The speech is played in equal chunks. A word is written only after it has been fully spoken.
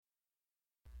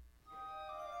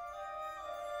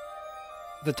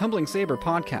The Tumbling Saber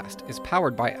podcast is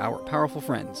powered by our powerful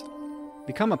friends.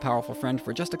 Become a powerful friend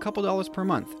for just a couple dollars per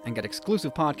month and get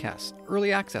exclusive podcasts,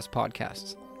 early access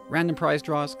podcasts, random prize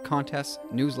draws, contests,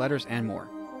 newsletters, and more.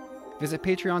 Visit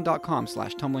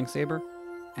patreon.com/tumblingsaber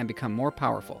and become more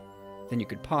powerful than you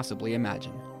could possibly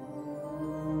imagine.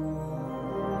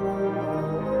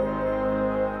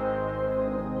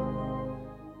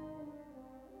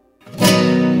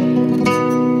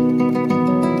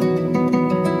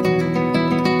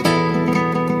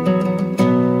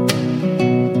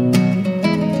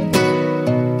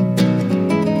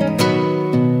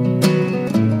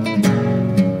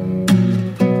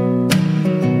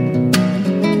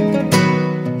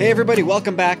 Hey everybody,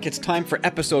 welcome back. It's time for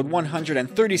episode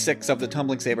 136 of the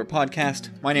Tumbling Saber podcast.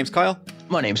 My name's Kyle.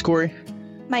 My name's Corey.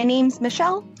 My name's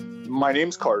Michelle. My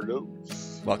name's Carlo.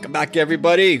 Welcome back,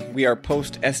 everybody. We are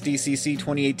post SDCC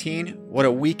 2018. What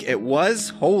a week it was.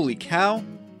 Holy cow.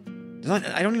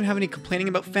 I don't even have any complaining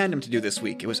about fandom to do this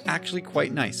week. It was actually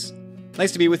quite nice.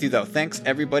 Nice to be with you, though. Thanks,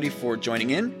 everybody, for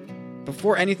joining in.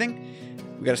 Before anything,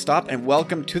 we got to stop and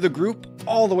welcome to the group,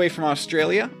 all the way from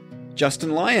Australia,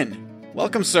 Justin Lyon.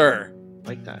 Welcome, sir.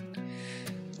 Like that.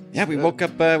 Yeah, we woke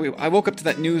up. I woke up to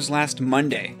that news last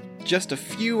Monday, just a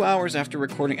few hours after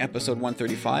recording episode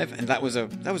 135, and that was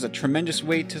a tremendous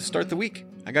way to start the week.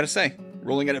 I gotta say,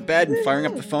 rolling out of bed and firing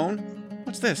up the phone.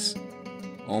 What's this?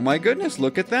 Oh my goodness!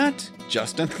 Look at that.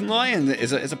 Justin Lyon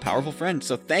is a powerful friend.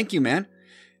 So thank you, man.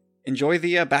 Enjoy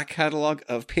the back catalog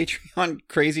of Patreon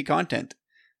crazy content.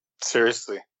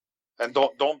 Seriously. And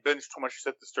don't binge too much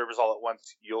Sith Disturbers all at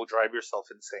once. You'll drive yourself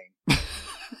insane.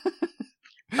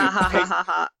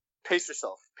 Pace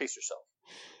yourself.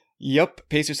 Yup,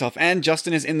 pace yourself. And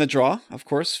Justin is in the draw, of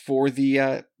course, for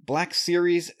the Black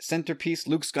Series centerpiece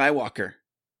Luke Skywalker,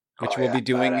 which we'll be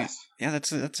doing. Badass. Yeah,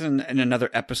 that's in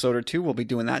another episode or two. We'll be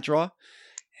doing that draw,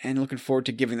 and looking forward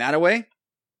to giving that away.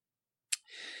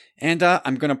 And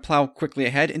I'm going to plow quickly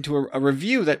ahead into a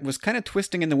review that was kind of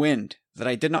twisting in the wind that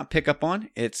I did not pick up on.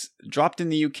 It's dropped in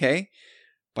the UK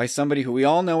by somebody who we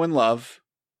all know and love.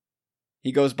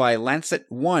 He goes by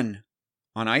Lancet1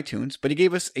 on iTunes, but he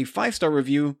gave us a 5-star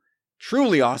review.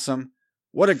 Truly awesome.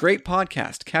 What a great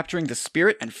podcast, capturing the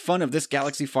spirit and fun of this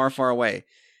galaxy far, far away.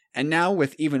 And now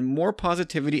with even more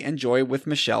positivity and joy with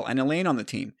Michelle and Elaine on the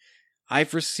team. I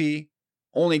foresee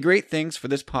only great things for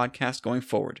this podcast going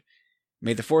forward.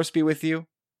 May the force be with you,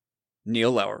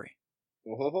 Neil Lowery.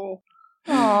 Whoa.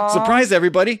 Surprise,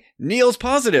 everybody. Neil's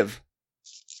positive.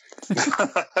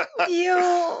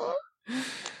 You.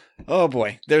 Oh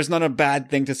boy, there's not a bad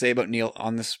thing to say about Neil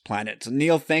on this planet. So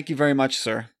Neil, thank you very much,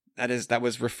 sir. That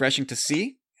was refreshing to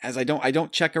see, as I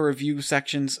don't check our review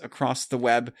sections across the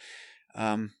web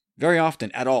very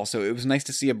often at all. So it was nice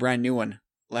to see a brand new one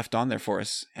left on there for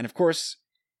us. And of course,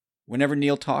 whenever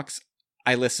Neil talks,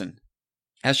 I listen.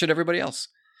 As should everybody else.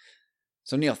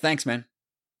 So Neil, thanks, man.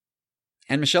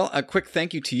 And Michelle, a quick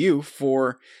thank you to you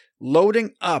for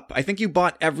loading up. I think you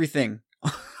bought everything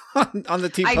on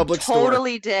the TeePublic store. I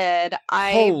totally did.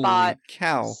 I bought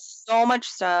so much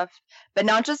stuff, but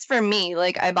not just for me.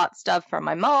 Like, I bought stuff for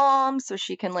my mom so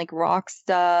she can like rock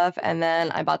stuff, and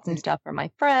then I bought some stuff for my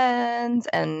friends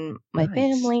and my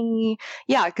family.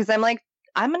 Yeah, because I'm like,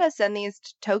 I'm gonna send these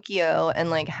to Tokyo and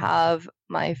like have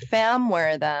my fam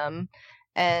wear them.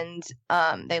 And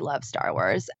they love Star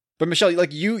Wars. But Michelle,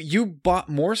 like you bought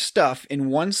more stuff in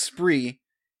one spree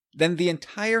than the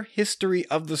entire history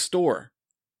of the store.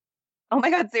 Oh my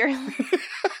god, seriously?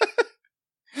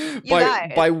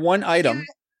 by one item.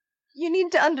 You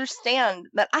need to understand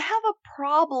that I have a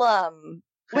problem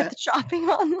with shopping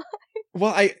online.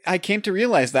 Well, I came to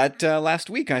realize that last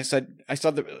week. I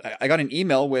got an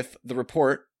email with the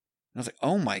report, and I was like,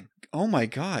 oh my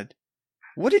god.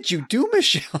 What did you do,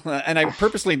 Michelle? And I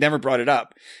purposely never brought it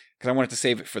up because I wanted to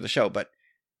save it for the show. But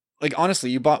like, honestly,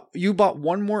 you bought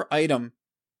one more item.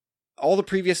 All the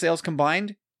previous sales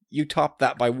combined, you topped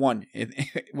that by one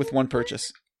with one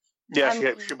purchase. Yeah,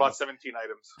 she bought 17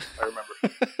 items. I remember.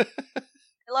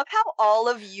 I love how all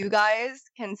of you guys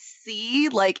can see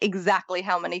like exactly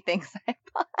how many things I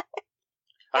bought.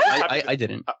 I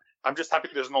didn't. I'm just happy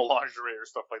there's no lingerie or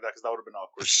stuff like that because that would have been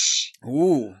awkward.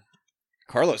 Ooh.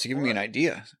 Carlos, you're giving me an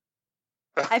idea.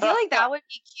 I feel like that would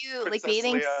be cute, Princess like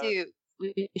bathing Leia, suit.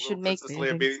 We should make Princess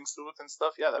Leia bathing suit and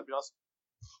stuff. Yeah, that'd be awesome.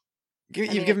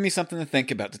 You've given me something to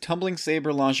think about. The Tumbling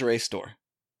Saber lingerie store.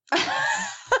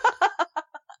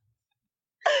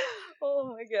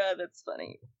 Oh my god, that's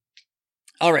funny.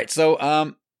 All right,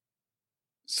 so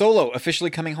Solo officially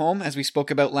coming home, as we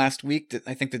spoke about last week.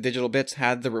 I think the Digital Bits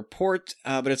had the report,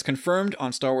 but it's confirmed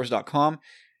on StarWars.com.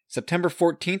 September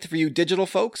 14th for you digital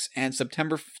folks, and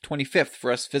September 25th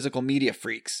for us physical media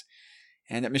freaks.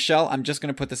 And Michelle, I'm just going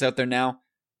to put this out there now.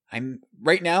 I'm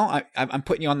putting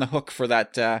you on the hook for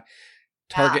that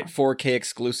Target 4K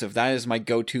exclusive. That is my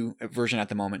go-to version at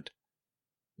the moment.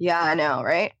 Yeah, I know,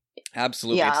 right?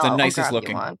 Absolutely. Yeah, it's the nicest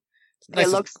looking. It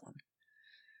looks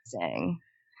amazing.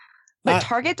 But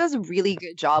Target does a really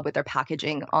good job with their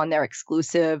packaging on their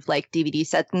exclusive like DVD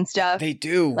sets and stuff. They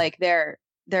do. Like they're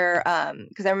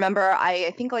because I remember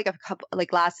I think like a couple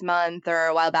like last month or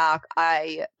a while back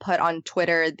I put on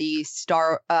Twitter the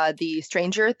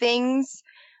Stranger Things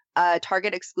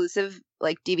Target exclusive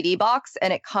like DVD box,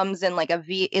 and it comes in like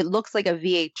it looks like a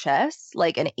VHS,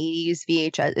 like an 80s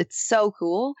VHS. It's so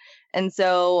cool. And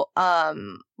so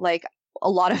like a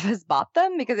lot of us bought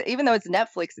them because even though it's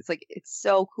Netflix, it's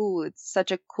so cool. It's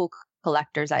such a cool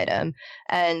collector's item.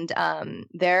 And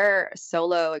their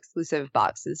Solo exclusive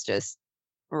box is just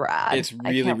rad. It's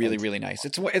really nice.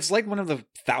 It's like one of the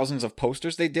thousands of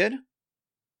posters they did,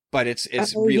 but it's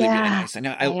really nice. And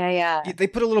they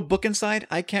put a little book inside.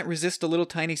 I can't resist a little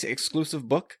tiny exclusive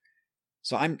book.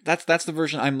 So that's the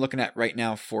version I'm looking at right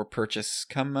now for purchase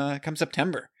come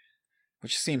September,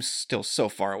 which seems still so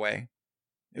far away.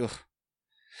 Ugh.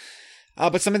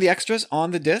 But some of the extras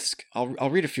on the disc, I'll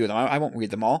read a few of them. I won't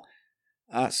read them all.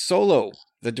 Solo,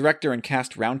 the director and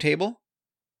cast roundtable.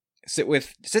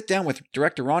 Sit down with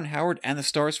director Ron Howard and the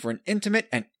stars for an intimate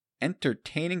and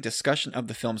entertaining discussion of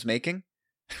the film's making.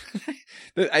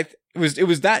 It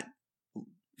was that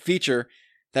feature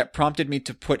that prompted me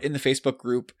to put in the Facebook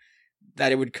group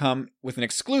that it would come with an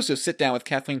exclusive sit down with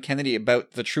Kathleen Kennedy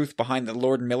about the truth behind the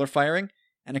Lord Miller firing,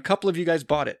 and a couple of you guys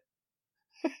bought it.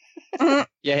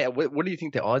 Yeah. What do you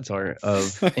think the odds are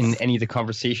of in any of the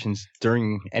conversations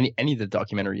during any of the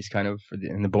documentaries, kind of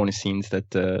in the bonus scenes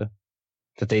that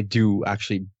they do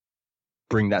actually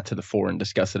bring that to the fore and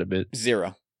discuss it a bit?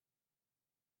 0.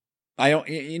 I don't.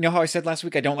 You know how I said last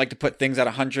week I don't like to put things at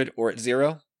 100 or at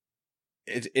 0.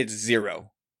 It's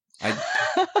 0.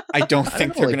 I don't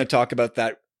think they're going to talk about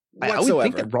that whatsoever. I would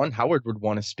think that Ron Howard would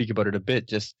want to speak about it a bit,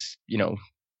 just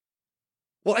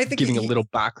well, I think giving a little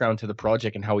background to the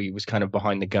project and how he was kind of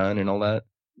behind the gun and all that.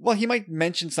 Well, he might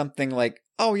mention something like,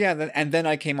 "Oh yeah," and then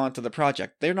I came onto the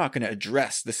project. They're not going to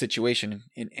address the situation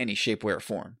in any shape, way, or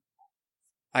form.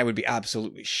 I would be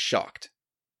absolutely shocked.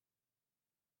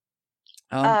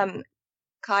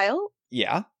 Kyle?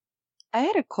 Yeah? I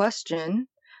had a question.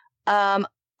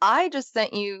 I just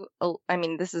sent you,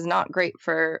 this is not great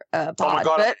for pod, oh my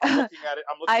God, but I'm looking at it.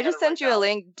 I just sent you a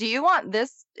link. Do you want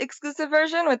this exclusive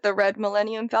version with the red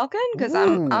Millennium Falcon? Because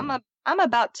I'm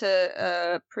about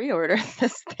to pre-order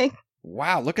this thing.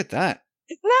 Wow, look at that.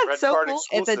 Isn't that red so card cool?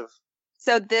 Exclusive.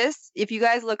 So this, if you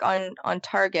guys look on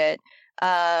Target,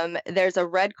 there's a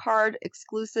red card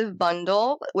exclusive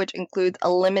bundle, which includes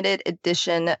a limited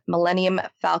edition Millennium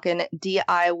Falcon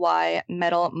DIY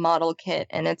metal model kit.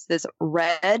 And it's this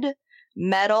red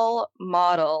metal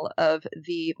model of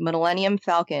the Millennium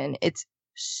Falcon. It's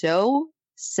so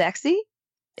sexy.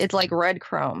 It's like red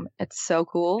chrome. It's so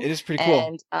cool. It is pretty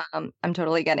cool. And I'm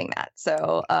totally getting that.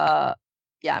 So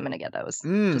yeah, I'm going to get those.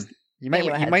 You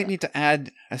might need to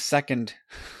add a second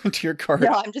to your cart.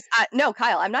 No,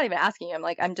 Kyle, I'm not even asking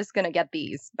you. I'm just going to get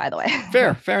these, by the way.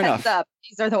 Fair enough.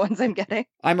 These are the ones I'm getting.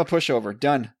 I'm a pushover.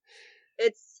 Done.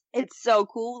 It's so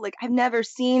cool. Like, I've never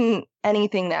seen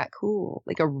anything that cool.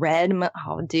 Like a red,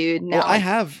 dude. No. Well, I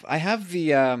have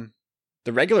the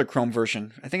regular chrome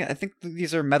version. I think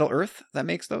these are Metal Earth that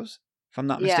makes those, if I'm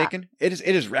not mistaken. It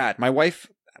is rad. My wife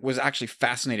was actually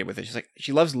fascinated with it. She's like,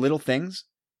 she loves little things.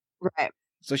 Right.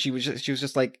 So she was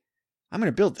just like, I'm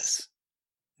going to build this.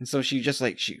 And so she just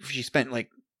like, she spent like,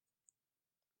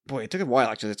 boy, it took a while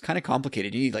actually. It's kind of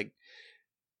complicated. You need like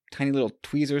tiny little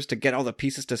tweezers to get all the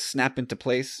pieces to snap into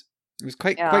place. It was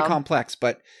quite complex,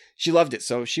 but she loved it.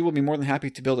 So she will be more than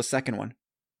happy to build a second one.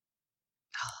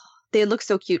 They look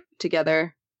so cute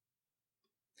together.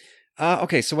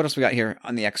 Okay, so what else we got here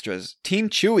on the extras? Team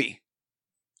Chewie.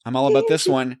 I'm all about this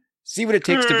one. See what it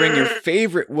takes to bring your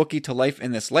favorite Wookiee to life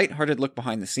in this lighthearted look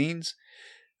behind the scenes.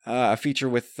 A feature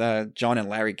with John and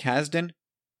Larry Kasdan.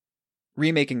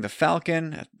 Remaking the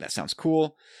Falcon. That sounds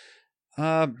cool.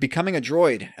 Becoming a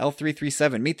droid.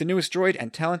 L337. Meet the newest droid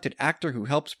and talented actor who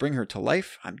helps bring her to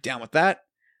life. I'm down with that.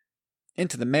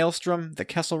 Into the Maelstrom. The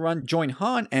Kessel Run. Join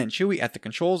Han and Chewie at the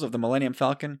controls of the Millennium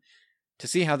Falcon to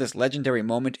see how this legendary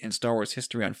moment in Star Wars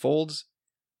history unfolds.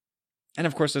 And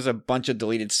of course, there's a bunch of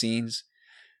deleted scenes.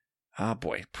 Oh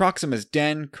boy. Proxima's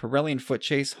Den, Corellian Foot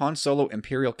Chase, Han Solo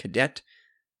Imperial Cadet,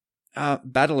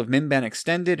 Battle of Mimban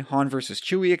Extended, Han vs.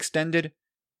 Chewie Extended,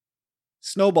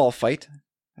 Snowball Fight,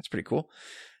 that's pretty cool,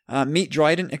 Meet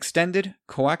Dryden Extended,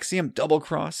 Coaxium Double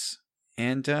Cross,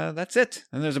 and that's it.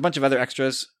 And there's a bunch of other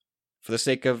extras. For the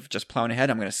sake of just plowing ahead,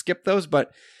 I'm going to skip those,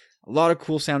 but a lot of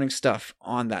cool sounding stuff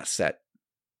on that set.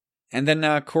 And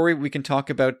then, Corey, we can talk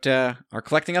about our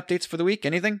collecting updates for the week.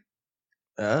 Anything?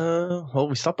 Well,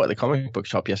 we stopped by the comic book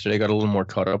shop yesterday. Got a little more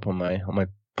caught up on my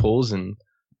pulls and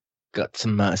got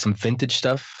some vintage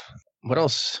stuff. What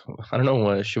else? I don't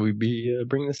know. Should we be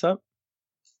bringing this up?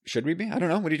 Should we be? I don't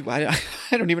know. I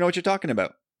don't even know what you're talking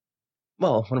about.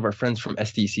 Well, one of our friends from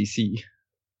SDCC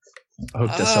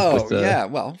hooked us up with the... yeah.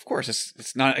 Well, of course,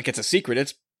 it's not like it's a secret.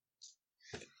 It's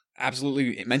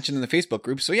absolutely mentioned in the Facebook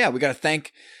group. So yeah, we got to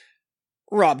thank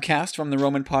Robcast from the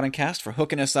Roman Podcast for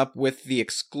hooking us up with the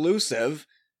exclusive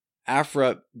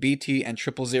Aphra, BT, and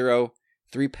 000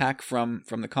 3-pack from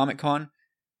the Comic-Con.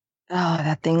 Oh,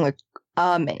 that thing looked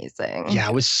amazing. Yeah,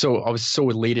 I was so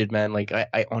elated, man. Like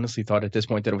I honestly thought at this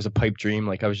point that it was a pipe dream.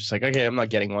 Like I was just like, okay, I'm not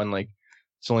getting one. Like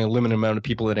it's only a limited amount of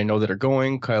people that I know that are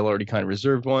going. Kyle already kind of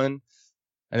reserved one.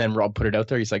 And then Rob put it out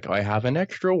there. He's like, I have an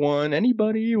extra one.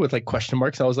 Anybody? With like question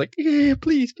marks. I was like, yeah,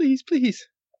 please, please, please.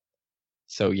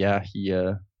 So yeah, he's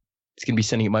gonna be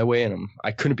sending it my way, and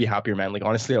I couldn't be happier, man. Like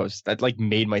honestly, that like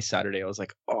made my Saturday. I was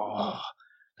like, oh,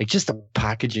 like just the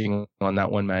packaging on that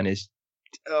one, man, is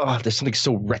there's something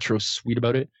so retro sweet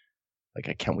about it. Like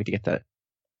I can't wait to get that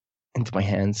into my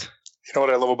hands. You know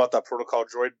what I love about that protocol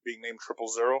droid being named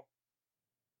 000?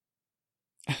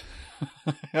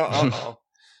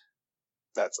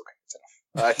 That's okay. It's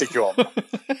enough. I think you all know.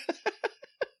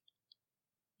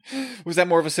 Was that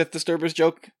more of a Sith Disturbers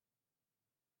joke?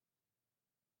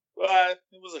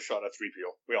 It was a shot at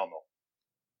 3PO. We all know.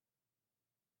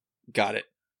 Got it.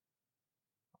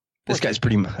 This guy's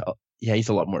pretty... Yeah, he's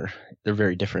a lot more... They're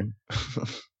very different.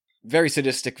 Very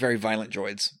sadistic, very violent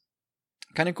droids.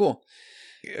 Kind of cool.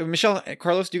 Michelle,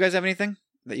 Carlos, do you guys have anything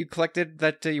that you collected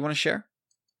that you want to share?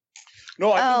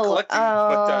 No, I've been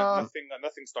collecting, but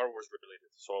nothing Star Wars related.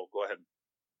 So go ahead.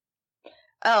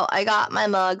 Oh, I got my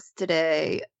mugs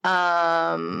today.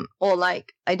 Well,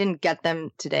 like I didn't get them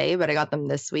today, but I got them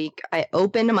this week. I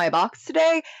opened my box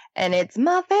today, and it's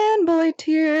my Fanboy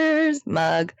Tears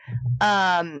mug.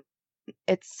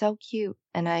 It's so cute,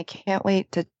 and I can't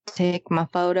wait to take my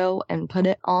photo and put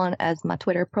it on as my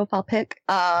Twitter profile pic.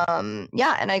 Yeah,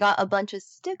 and I got a bunch of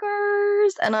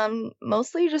stickers, and I'm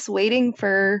mostly just waiting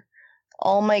for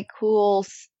all my cool,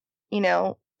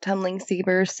 Tumbling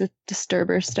Saber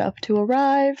Disturber stuff to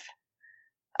arrive.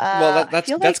 Well,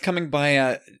 that's coming by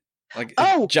a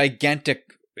gigantic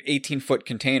 18-foot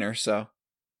container, so.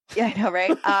 Yeah, I know,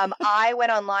 right? I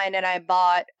went online and I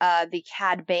bought the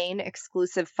Cad Bane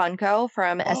exclusive Funko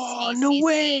from SDCC. Oh, no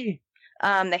way!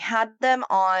 They had them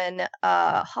on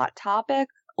Hot Topic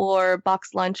or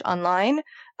Box Lunch online.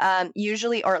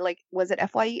 Usually, or like, was it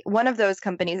FYE? One of those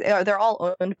companies. They're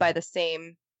all owned by the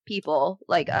same people,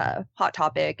 like Hot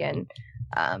Topic and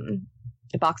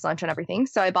Box Lunch and everything.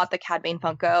 So I bought the Cad Bane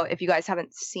Funko. If you guys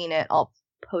haven't seen it, I'll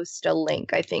post a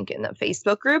link, I think, in the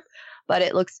Facebook group. But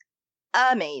it looks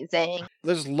amazing.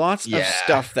 There's lots of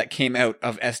stuff that came out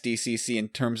of SDCC in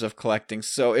terms of collecting.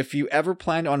 So if you ever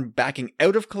planned on backing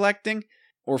out of collecting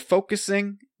or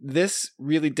focusing, this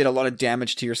really did a lot of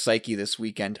damage to your psyche this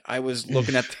weekend. I was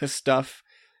looking at this stuff,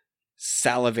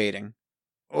 salivating.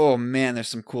 Oh man, there's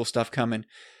some cool stuff coming.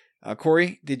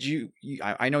 Corey, did you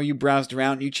I know you browsed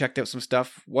around, you checked out some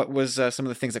stuff. What was some of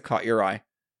the things that caught your eye?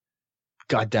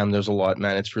 God damn, there's a lot,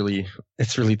 man. It's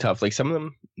really tough. Like some of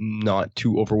them not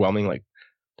too overwhelming, like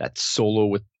that Solo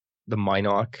with the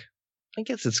Minoc. I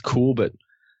guess it's cool, but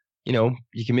you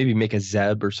can maybe make a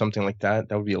Zeb or something like that.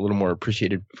 That would be a little more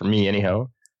appreciated for me anyhow.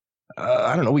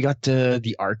 I don't know. We got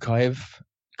the Archive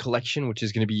collection, which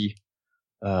is going to be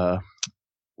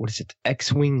what is it?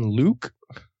 X-Wing Luke?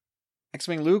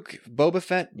 X-Wing Luke, Boba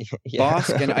Fett,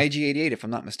 Bossk, and IG-88, if I'm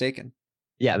not mistaken.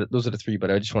 Yeah, those are the three, but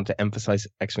I just want to emphasize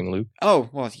X-Wing Luke. Oh,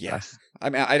 well, yes.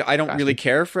 I mean, I don't really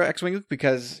care for X-Wing Luke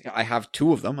because I have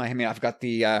two of them. I mean, I've got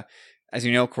the, as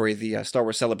you know, Corey, the Star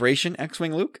Wars Celebration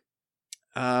X-Wing Luke.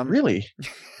 Really?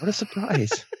 What a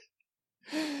surprise.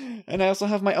 And I also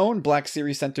have my own Black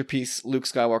Series centerpiece, Luke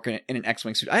Skywalker, in an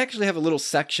X-Wing suit. I actually have a little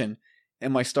section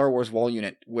in my Star Wars wall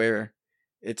unit where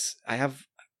I have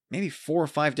maybe 4 or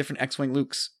 5 different X-Wing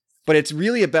Lukes. But it's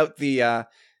really about the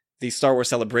Star Wars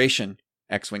Celebration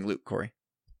X-Wing Luke, Corey.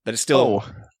 That is still,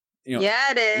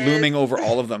 it is looming over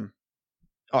all of them.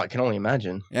 Oh, I can only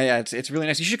imagine. Yeah, it's really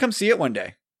nice. You should come see it one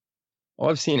day. Oh,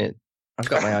 I've seen it. I've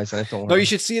got my eyes on it. Don't worry. No, you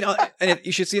should see it, and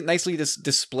you should see it nicely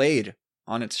displayed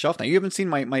on its shelf now. You haven't seen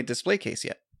my display case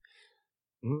yet.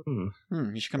 You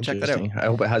should come check that out. I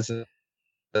hope it has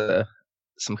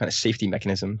some kind of safety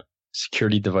mechanism,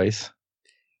 security device.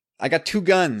 I got 2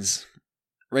 guns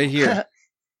right here.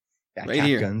 Yeah, right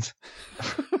here. Guns.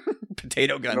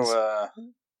 Potato guns.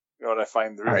 You know what I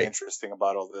find really interesting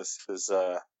about all this is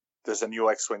there's a new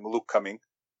X-Wing Luke coming,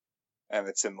 and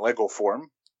it's in Lego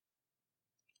form.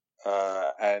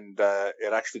 And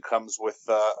it actually comes with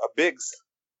a Biggs.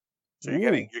 So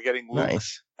you're getting Luke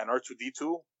and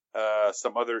R2-D2,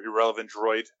 some other irrelevant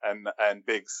droid, and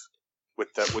Biggs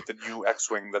with the new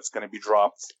X-Wing that's going to be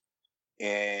dropped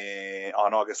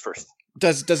on August 1st.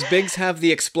 Does Biggs have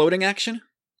the exploding action?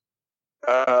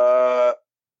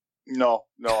 No,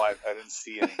 I didn't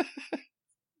see any.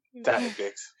 Damn it,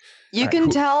 Biggs. You can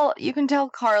tell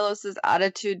Carlos's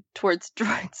attitude towards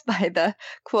droids by the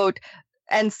quote,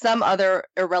 and some other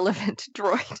irrelevant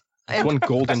droid. One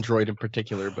golden droid in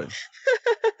particular, but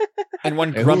and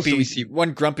one grumpy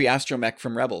astromech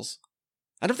from Rebels.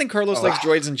 I don't think Carlos likes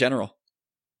droids in general.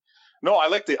 No, I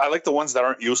like the ones that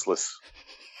aren't useless.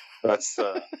 That's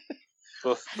those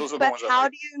are the ones. But how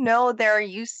do you know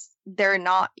they're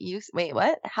not use? Wait,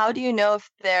 what? How do you know if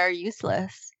they're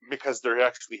useless? Because they're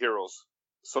actually heroes.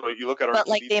 So you look at but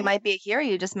like they might be a hero,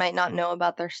 you just might not know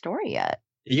about their story yet.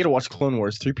 You gotta watch Clone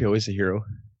Wars. 3PO is a hero.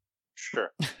 Sure.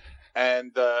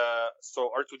 And so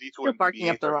R2-D2 and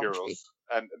BB-8 are heroes, tree.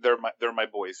 And they're my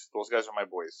boys. Those guys are my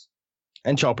boys.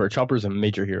 And Chopper. Chopper's a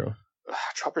major hero.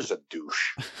 Chopper's a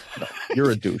douche. No,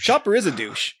 you're a douche. Chopper is a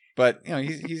douche, but you know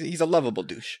he's a lovable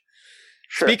douche.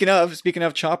 Sure. Speaking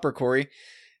of Chopper, Corey.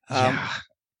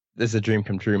 This is a dream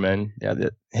come true, man. Yeah,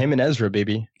 him and Ezra,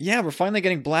 baby. Yeah, we're finally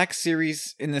getting Black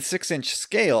Series in the 6-inch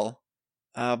scale.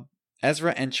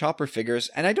 Ezra and Chopper figures,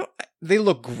 and they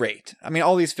look great. I mean,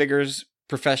 all these figures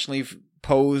professionally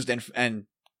posed and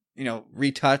you know,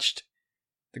 retouched.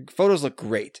 The photos look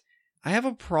great. I have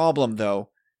a problem though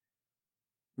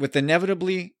with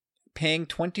inevitably paying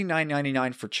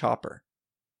 $29.99 for Chopper.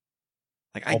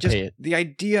 Like the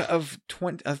idea of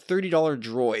a $30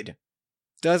 droid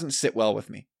doesn't sit well with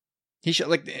me. He should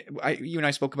you and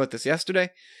I spoke about this yesterday.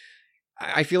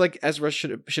 I feel like Ezra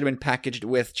should have been packaged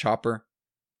with Chopper.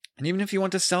 And even if you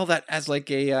want to sell that as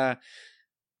like a,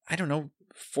 I don't know,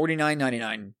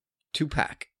 $49.99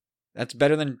 2-pack, that's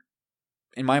better than,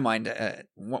 in my mind,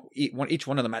 each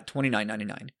one of them at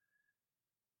 $29.99.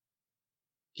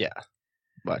 Yeah,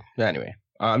 but anyway,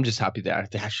 I'm just happy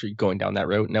that they're actually going down that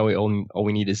route. Now all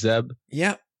we need is Zeb.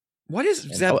 Yeah, why does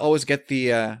Zeb always get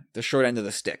the short end of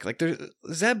the stick? Like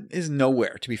Zeb is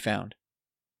nowhere to be found.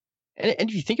 And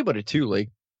if you think about it too, like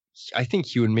I think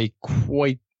he would make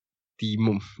quite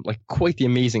the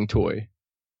amazing toy.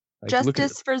 Like,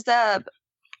 Justice for Zeb.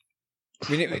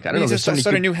 We need to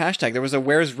start a new hashtag. There was a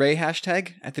Where's Ray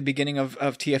hashtag at the beginning of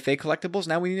TFA collectibles.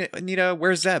 Now we need a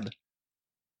Where's Zeb.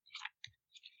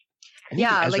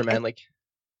 Yeah, Ezra, man,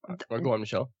 go on,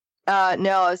 Michelle.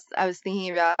 No, I was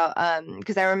thinking about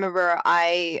because I remember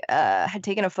I had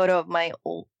taken a photo of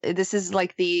this is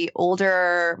like the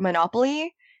older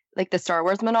Monopoly, like the Star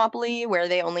Wars Monopoly, where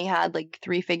they only had like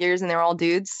 3 figures and they're all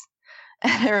dudes.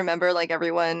 And I remember like I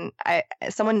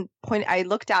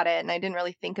looked at it and I didn't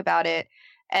really think about it.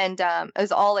 And it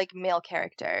was all like male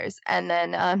characters. And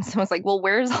then someone's like, well,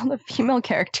 where's all the female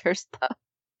characters though?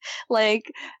 Like,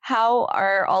 how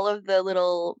are all of the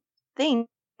little things,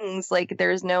 like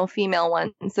there's no female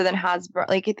one. So then Hasbro,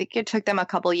 like I think it took them a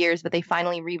couple years, but they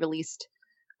finally re-released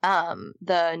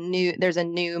there's a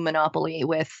new Monopoly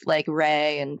with like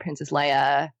Rey and Princess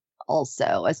Leia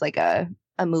also as like a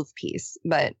move piece.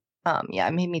 But yeah,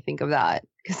 it made me think of that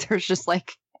because there's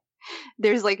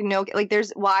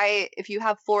why if you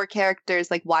have 4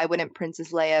 characters, like why wouldn't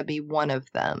Princess Leia be one of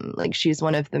them? Like she's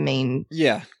one of the main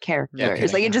characters. Yeah, okay.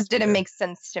 Like it just didn't make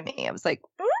sense to me. I was like,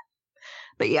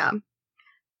 but yeah.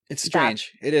 It's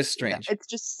strange. It is strange. It's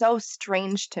just so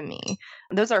strange to me.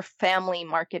 Those are family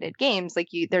marketed games. Like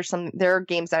there are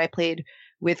games that I played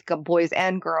with boys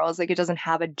and girls. Like it doesn't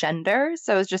have a gender.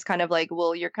 So it's just kind of like,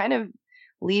 well, you're kind of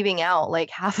leaving out like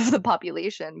half of the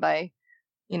population by,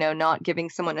 you know, not giving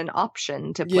someone an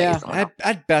option to play. Yeah,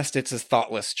 at best, it's a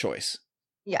thoughtless choice.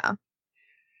 Yeah.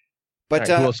 But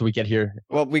who else do we get here?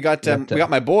 Well, we got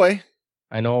my boy.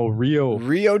 I know,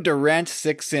 Rio Durant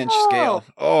 6-inch scale.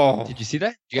 Oh, did you see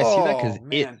that? Did you guys see that? Because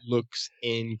it looks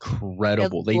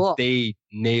incredible. They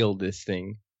nailed this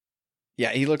thing.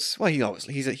 Yeah, he looks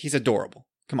he's adorable.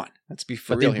 Come on, let's be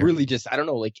for real here. But they really just, I don't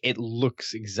know, like it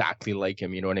looks exactly like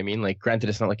him. You know what I mean? Like, granted,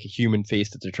 it's not like a human face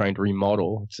that they're trying to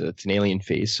remodel. It's an alien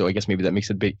face, so I guess maybe that makes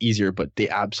it a bit easier. But they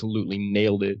absolutely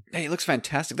nailed it. Hey, it looks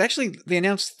fantastic. They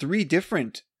announced 3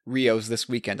 different Rios this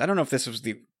weekend. I don't know if this was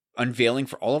the unveiling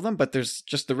for all of them, but there's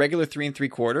just the regular 3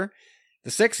 3/4, the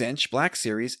 6-inch Black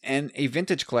Series, and a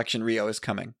vintage collection Rio is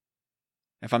coming.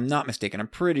 If I'm not mistaken, I'm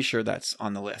pretty sure that's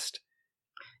on the list.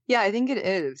 Yeah, I think it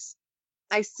is.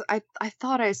 I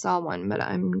thought I saw one, but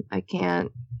I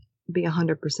can't be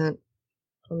 100%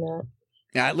 on that.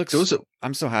 Yeah, it looks.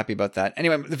 I'm so happy about that.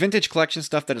 Anyway, the vintage collection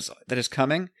stuff that is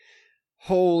coming.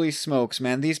 Holy smokes,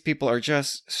 man! These people are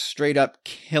just straight up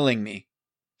killing me.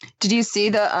 Did you see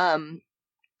the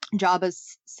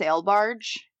Jabba's sail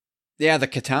barge? Yeah, the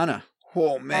katana.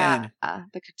 Oh man,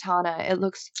 the katana. It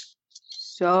looks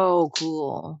so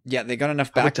cool. Yeah, they got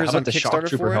enough backers on the Kickstarter shock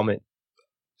trooper for it. Helmet.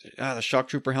 The shock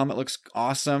trooper helmet looks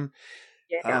awesome.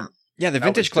 Yeah, the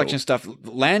vintage collection stuff.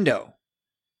 Lando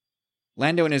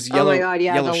in his yellow,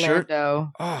 yellow shirt.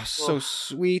 Lando. Oh, so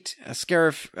sweet. A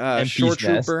Scarif shore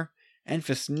trooper.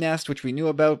 Enfys Nest, which we knew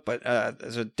about, but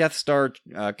there's a Death Star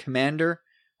commander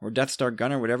or Death Star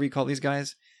gunner, whatever you call these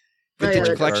guys.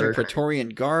 Vintage collection Praetorian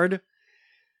Guard.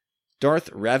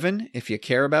 Darth Revan, if you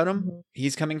care about him,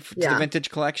 he's coming to the vintage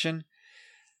collection.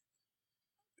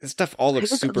 This stuff all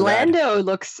looks super Lando rad.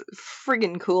 Looks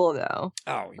friggin' cool though.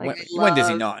 Oh, when does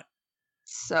he not?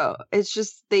 So it's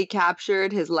just they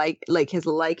captured his his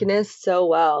likeness so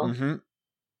well. Mm-hmm.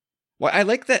 Well, I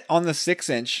like that on the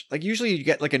 6-inch. Like usually you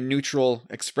get like a neutral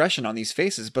expression on these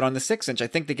faces, but on the 6-inch, I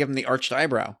think they give him the arched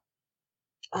eyebrow.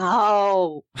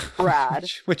 Oh, rad!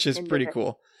 which is pretty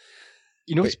cool.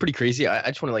 You know what's pretty crazy? I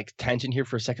just want to like tangent here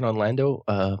for a second on Lando.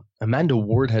 Amanda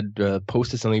Ward had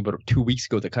posted something about 2 weeks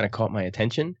ago that kind of caught my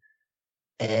attention,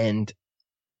 and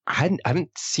I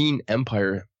hadn't seen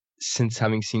Empire since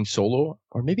having seen Solo,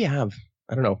 or maybe I have.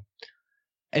 I don't know.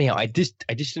 Anyhow, I just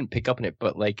didn't pick up on it,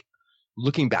 but like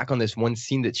looking back on this one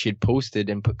scene that she had posted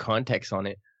and put context on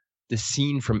it, the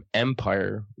scene from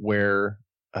Empire where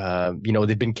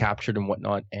they've been captured and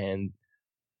whatnot, and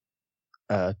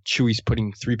Chewie's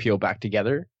putting 3PO back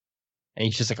together, and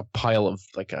he's just like a pile of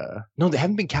no, they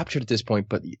haven't been captured at this point,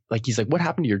 but like he's like, what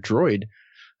happened to your droid?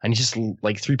 And he's just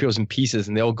like 3PO's in pieces,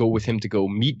 and they all go with him to go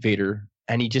meet Vader,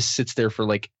 and he just sits there for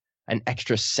like an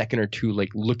extra second or two, like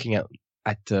looking at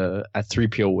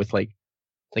 3PO with like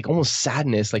almost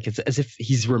sadness, like it's as if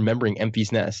he's remembering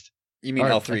Enfys Nest. You mean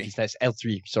L3? Enfys Nest,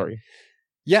 L3, sorry.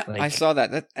 Yeah, I saw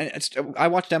that. I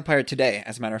watched Empire today,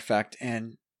 as a matter of fact,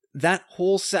 and that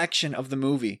whole section of the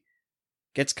movie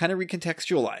gets kind of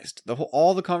recontextualized.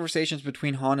 All the conversations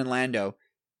between Han and Lando.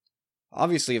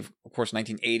 Obviously, of course,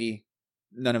 1980,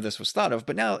 none of this was thought of,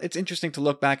 but now it's interesting to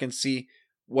look back and see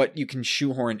what you can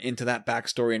shoehorn into that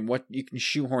backstory and what you can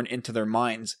shoehorn into their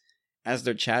minds as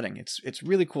they're chatting. It's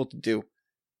really cool to do.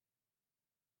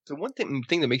 So one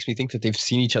thing that makes me think that they've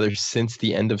seen each other since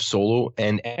the end of Solo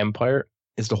and Empire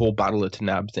is the whole Battle of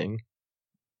Tanab thing.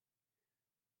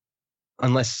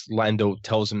 Unless Lando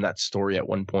tells him that story at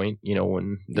one point,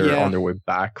 when they're on their way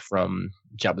back from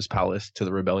Jabba's palace to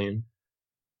the rebellion.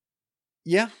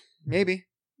 Yeah, maybe.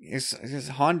 Because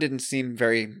Han didn't seem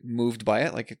very moved by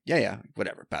it. Like,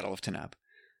 whatever, Battle of Tanab.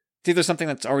 It's either something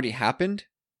that's already happened,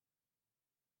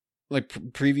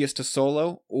 like previous to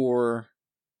Solo, or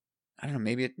I don't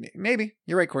know. Maybe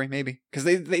you're right, Corey. Maybe because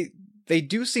they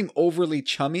do seem overly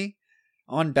chummy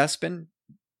on Bespin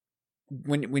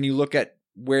when you look at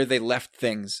where they left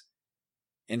things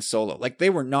in Solo. Like they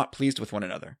were not pleased with one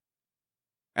another.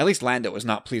 At least Lando was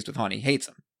not pleased with Han. He hates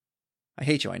him. I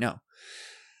hate you, I know.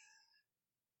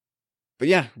 But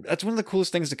yeah, that's one of the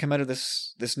coolest things to come out of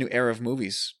this new era of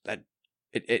movies. That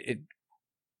it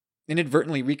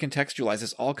inadvertently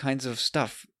recontextualizes all kinds of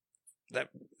stuff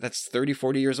that's 30,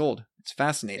 40 years old. It's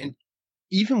fascinating. And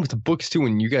even with the books too,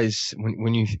 when you guys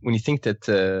when you think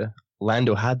that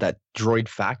Lando had that droid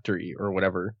factory or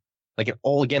whatever, like it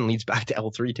all again leads back to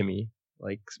L3 to me.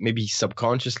 Like maybe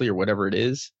subconsciously or whatever it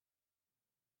is,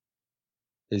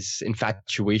 his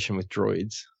infatuation with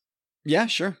droids. Yeah,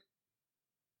 sure.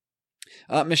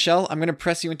 Michelle, I'm going to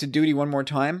press you into duty one more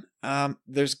time.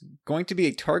 There's going to be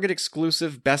a Target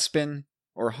exclusive Bespin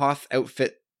or Hoth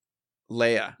outfit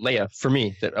Leia. Leia, for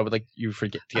me, that I would like you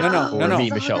forget to get. No. Me,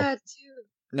 Michelle.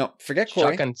 No, forget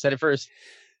Corey. Shotgun, said it first.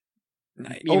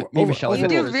 Me, Michelle. You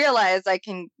do realize I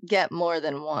can get more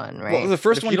than one, right? Well, the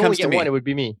first one comes to me. One, it would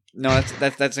be me. No,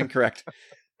 that's incorrect.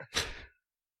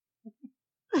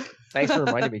 Thanks for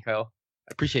reminding me, Kyle.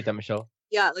 I appreciate that, Michelle.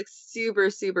 Yeah, it looks super,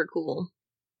 super cool.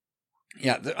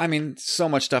 Yeah, I mean, so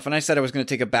much stuff. And I said I was going to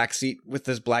take a back seat with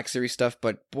this Black Series stuff,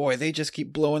 but boy, they just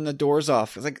keep blowing the doors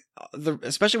off. It's like,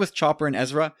 especially with Chopper and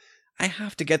Ezra, I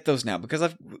have to get those now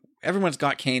because everyone's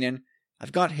got Kanan,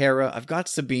 I've got Hera, I've got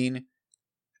Sabine.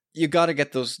 You got to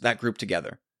get that group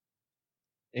together.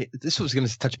 This was going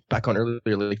to touch back on earlier.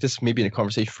 Like this may be in a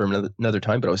conversation for another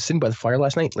time, but I was sitting by the fire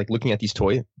last night, like looking at these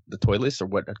the toy lists or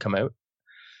what had come out,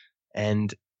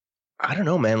 and I don't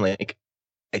know, man. Like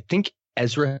I think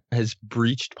Ezra has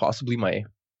breached possibly my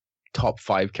top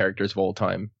 5 characters of all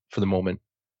time for the moment.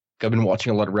 I've been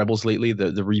watching a lot of Rebels lately.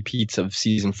 The repeats of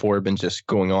season 4 have been just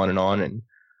going on, and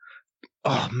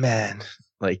oh man,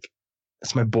 like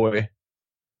that's my boy.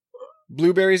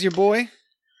 Blueberry's your boy?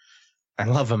 I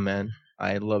love him, man.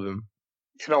 I love him.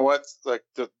 You know what? Like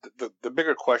the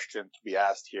bigger question to be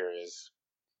asked here is,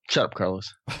 shut up,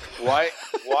 Carlos. Why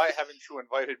haven't you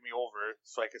invited me over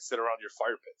so I could sit around your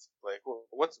fire pit? Like,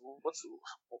 what's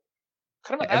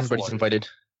kind of an everybody's invited.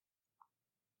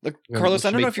 Look, Carlos,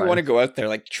 I don't know if you want to go out there.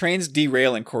 Like, trains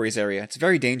derail in Corey's area. It's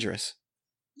very dangerous.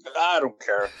 I don't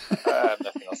care. I have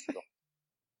nothing else to do.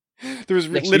 There was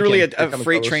literally a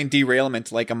freight train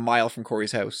derailment like a mile from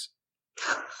Corey's house.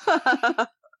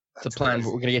 It's a plan.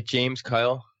 We're going to get James,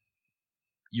 Kyle,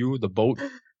 you, the boat,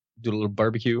 do a little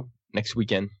barbecue next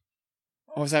weekend.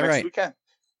 Oh, is that next right? Weekend?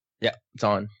 Yeah, it's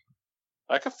on.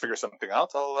 I can figure something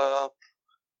out. I'll,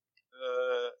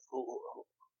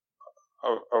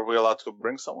 are we allowed to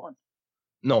bring someone?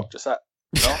 No. Just that?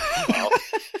 No?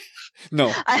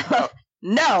 No.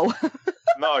 No.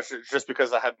 No, it's just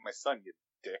because I had my son, you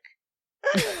dick.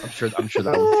 I'm sure that was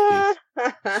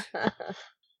the case.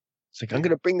 It's like, I'm going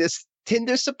to bring this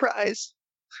Tinder surprise.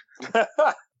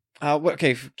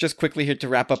 Okay, just quickly here to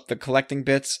wrap up the collecting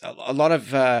bits. A lot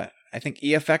of, I think,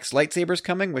 EFX lightsabers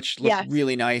coming, which look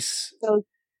really nice. So,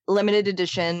 limited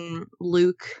edition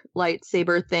Luke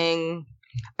lightsaber thing.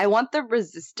 I want the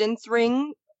resistance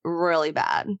ring really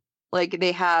bad. Like,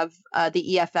 they have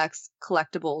the EFX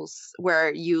collectibles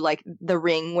where you, like, the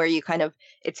ring where you kind of,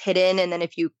 it's hidden, and then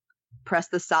if you press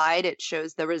the side, it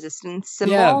shows the resistance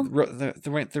symbol. Yeah,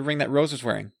 the ring that Rose was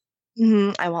wearing.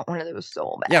 Mm-hmm. I want one of those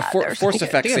so bad. Yeah, Force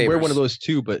effect sabers. I wear one of those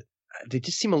too, but they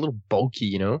just seem a little bulky,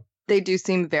 you know? They do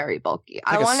seem very bulky.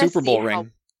 Like I want a Super Bowl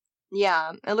ring.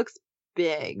 Yeah, it looks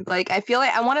big. Like, I feel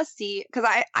like I want to see, because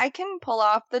I can pull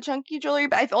off the chunky jewelry,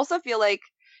 but I also feel like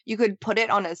you could put it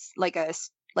on a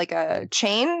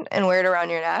chain and wear it around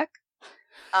your neck,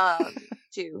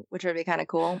 too, which would be kind of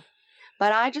cool.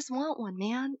 But I just want one,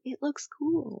 man. It looks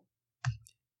cool.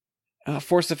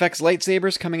 Force Effects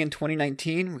lightsabers coming in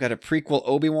 2019. We've got a prequel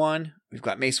Obi-Wan. We've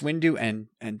got Mace Windu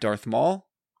and Darth Maul.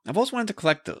 I've always wanted to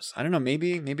collect those. I don't know.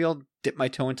 Maybe I'll dip my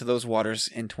toe into those waters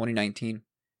in 2019.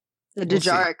 The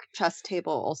Dejarik chess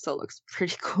table also looks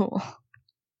pretty cool.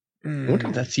 I wonder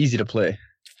if that's easy to play.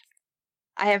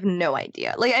 I have no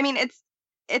idea. Like, I mean, it's.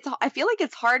 I feel like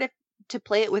it's hard to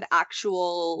play it with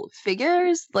actual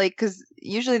figures, like, because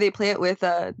usually they play it with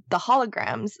the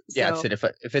holograms. So yeah, that's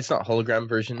it. If it's not hologram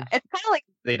version, it's kind of like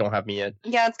they don't have me yet.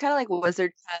 Yeah, it's kind of like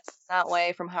Wizard Chess that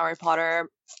way from Harry Potter,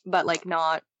 but like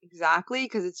not exactly,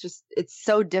 because it's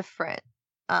so different.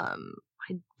 I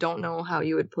don't know how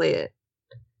you would play it.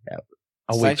 Yeah,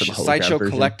 I'll wait for the hologram Sideshow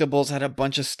version. Collectibles had a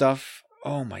bunch of stuff.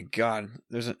 Oh my god,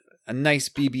 there's a nice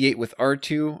BB-8 with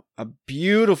R2, a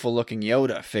beautiful looking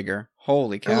Yoda figure.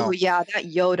 Holy cow. Oh yeah, that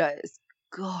Yoda is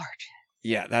gorgeous.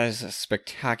 Yeah, that is a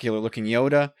spectacular looking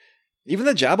Yoda. Even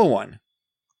the Jabba one.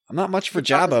 I'm not much for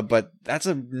Jabba, but that's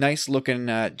a nice looking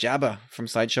Jabba from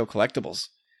Sideshow Collectibles.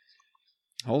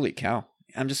 Holy cow.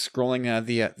 I'm just scrolling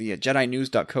the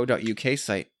JediNews.co.uk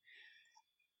site.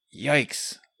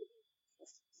 Yikes.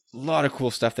 A lot of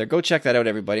cool stuff there. Go check that out,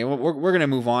 everybody. We're going to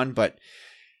move on, but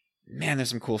man, there's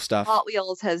some cool stuff. Hot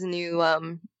Wheels has new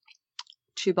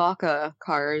Chewbacca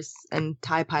cars and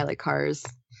TIE Pilot cars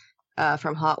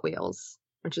from Hot Wheels,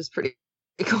 which is pretty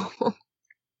cool.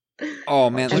 Oh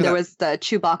man! And there was the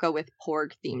Chewbacca with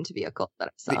Porg themed vehicle that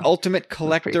I saw. The Ultimate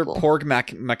Collector cool. Porg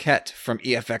maquette from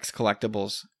EFX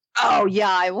Collectibles. Oh yeah,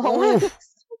 I want.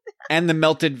 And the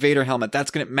melted Vader helmet.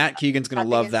 Matt Keegan's gonna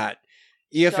love that.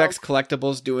 EFX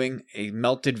Collectibles doing a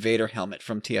melted Vader helmet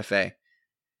from TFA.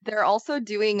 They're also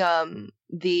doing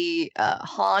the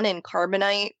Han and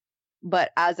Carbonite, but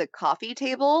as a coffee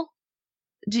table.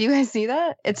 Do you guys see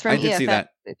that? It's from EFX. I did see that.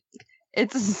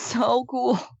 It's so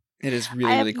cool. It is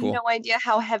really cool. I have no idea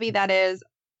how heavy that is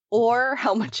or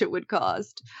how much it would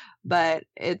cost, but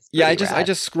it's I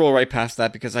just scroll right past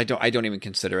that because I don't even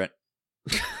consider it.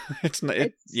 It's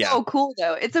so cool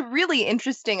though. It's a really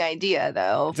interesting idea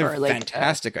though. It's a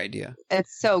fantastic idea.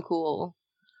 It's so cool.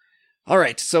 All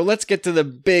right, so let's get to the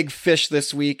big fish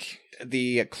this week,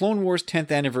 the Clone Wars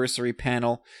 10th anniversary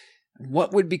panel.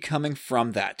 What would be coming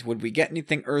from that? Would we get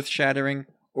anything earth-shattering?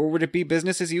 Or would it be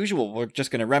business as usual? We're just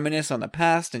going to reminisce on the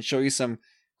past and show you some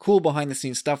cool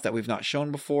behind-the-scenes stuff that we've not shown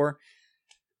before.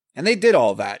 And they did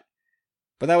all that.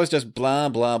 But that was just blah,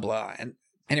 blah, blah. And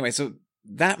anyway, so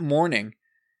that morning,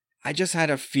 I just had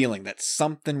a feeling that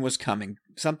something was coming.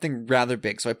 Something rather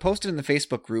big. So I posted in the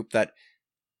Facebook group that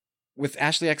with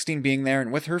Ashley Eckstein being there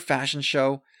and with her fashion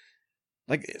show,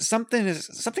 Like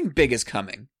something big is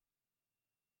coming.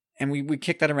 And we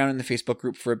kicked that around in the Facebook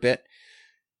group for a bit.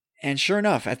 And sure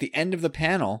enough, at the end of the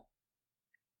panel,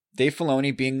 Dave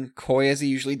Filoni, being coy as he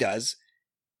usually does,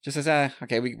 just says,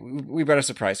 okay, we brought a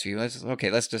surprise for you. Let's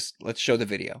show the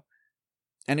video.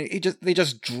 And they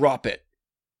just drop it.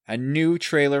 A new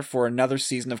trailer for another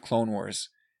season of Clone Wars.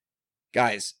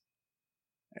 Guys,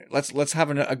 let's have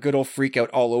a good old freak out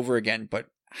all over again. But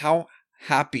how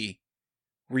happy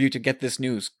were you to get this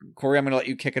news? Corey, I'm going to let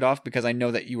you kick it off because I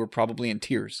know that you were probably in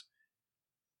tears.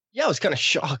 Yeah, I was kind of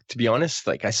shocked, to be honest.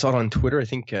 Like, I saw it on Twitter. I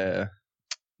think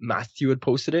Matthew had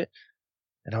posted it.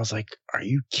 And I was like, are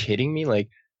you kidding me? Like,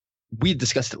 we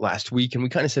discussed it last week and we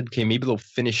kind of said, okay, maybe they'll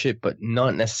finish it, but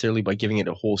not necessarily by giving it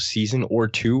a whole season or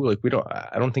two. Like,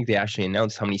 I don't think they actually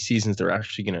announced how many seasons they're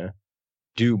actually going to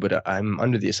do, but I'm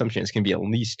under the assumption it's going to be at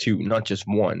least 2, not just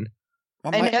 1.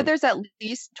 I know there's at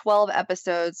least 12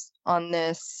 episodes on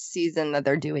this season that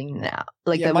they're doing now.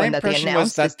 Like the one that they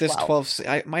announced was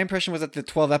that my impression was that the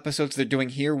 12 episodes they're doing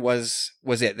here was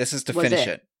it. This is to finish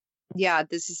it. Yeah,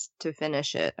 this is to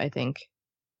finish it, I think.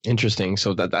 Interesting.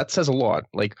 So that says a lot.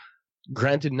 Like,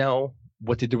 granted, now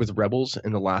what they did with Rebels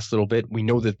in the last little bit, we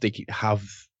know that they have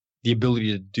the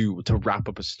ability to wrap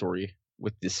up a story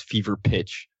with this fever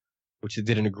pitch, which they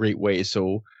did in a great way.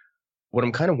 So what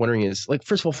I'm kind of wondering is, like,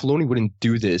 first of all, Filoni wouldn't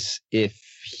do this if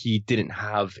he didn't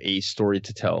have a story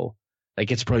to tell.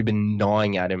 Like, it's probably been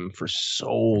gnawing at him for so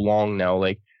long now.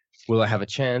 Like, will I have a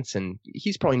chance? And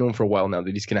he's probably known for a while now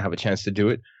that he's going to have a chance to do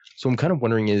it. So I'm kind of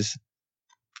wondering is,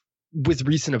 with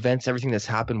recent events, everything that's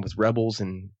happened with Rebels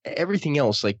and everything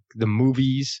else, like the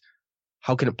movies,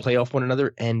 how can it play off one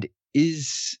another? And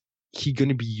is he going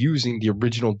to be using the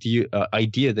original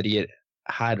idea that he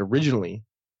had originally?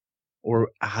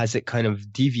 Or has it kind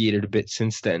of deviated a bit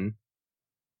since then?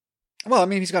 Well, I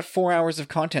mean, he's got 4 hours of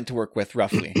content to work with,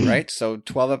 roughly, right? So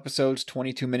 12 episodes,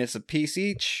 22 minutes apiece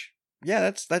each.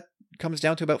 Yeah, that comes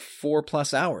down to about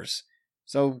 4+ hours.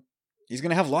 So he's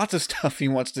going to have lots of stuff he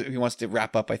wants to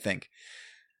wrap up, I think.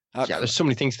 Yeah, there's so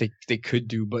many things they could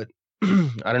do, but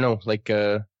I don't know. Like,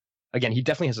 again, he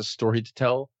definitely has a story to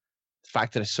tell. The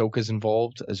fact that Ahsoka's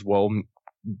involved as well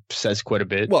says quite a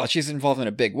bit. Well, she's involved in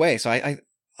a big way, so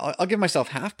I'll give myself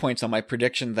half points on my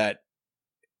prediction that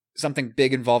something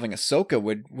big involving Ahsoka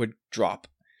would drop.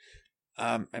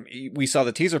 I mean, we saw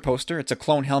the teaser poster. It's a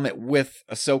clone helmet with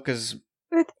Ahsoka's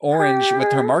orange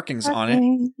with her markings on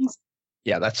it.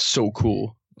 Yeah, that's so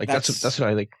cool. Like that's what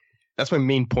I like. That's my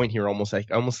main point here. Almost like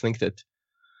I almost think that,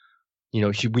 you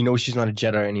know, we know she's not a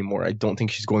Jedi anymore. I don't think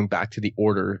she's going back to the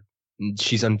Order.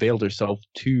 She's unveiled herself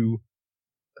to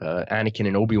Anakin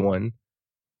and Obi-Wan.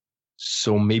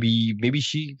 So maybe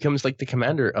she becomes like the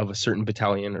commander of a certain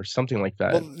battalion or something like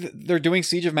that. Well, they're doing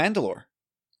Siege of Mandalore.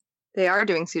 They are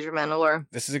doing Siege of Mandalore.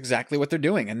 This is exactly what they're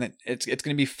doing, and it's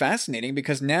going to be fascinating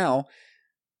because now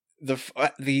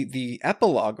the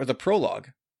epilogue or the prologue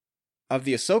of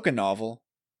the Ahsoka novel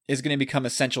is going to become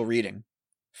essential reading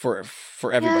for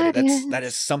everybody. Yeah, that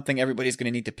is something everybody's going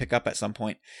to need to pick up at some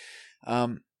point.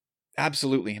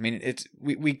 Absolutely. I mean,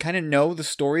 we kind of know the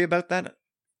story about that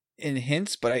in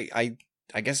hints, but I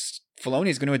guess Filoni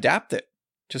is going to adapt it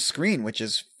to screen, which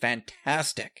is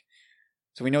fantastic.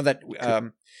 So we know that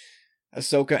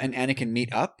Ahsoka and Anakin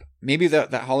meet up. Maybe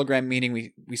that hologram meeting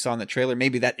we saw in the trailer,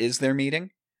 maybe that is their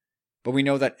meeting. But we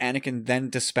know that Anakin then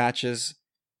dispatches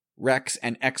Rex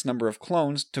and X number of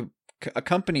clones to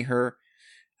accompany her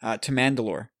to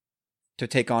Mandalore to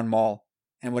take on Maul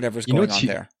and whatever's going on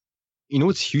there. You know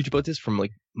what's huge about this from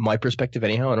like my perspective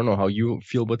anyhow? I don't know how you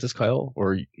feel about this, Kyle,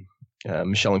 or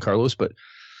Michelle and Carlos, but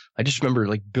I just remember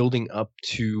like building up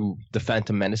to the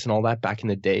Phantom Menace and all that back in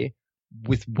the day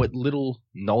with what little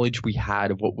knowledge we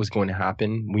had of what was going to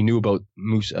happen. We knew about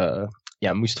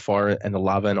Mustafar and the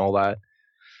lava and all that,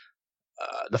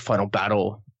 the final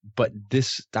battle. But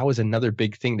that was another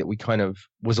big thing that we kind of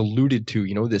was alluded to,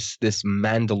 you know, this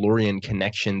Mandalorian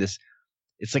connection,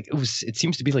 it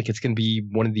seems to be like it's going to be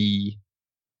one of the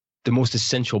most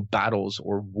essential battles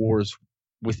or wars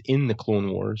within the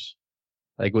Clone Wars.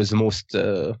 Like, it was the most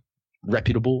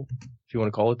reputable, if you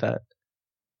want to call it that.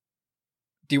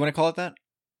 Do you want to call it that?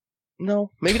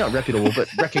 No, maybe not reputable, but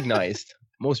recognized.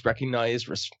 Most recognized,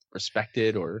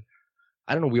 respected, or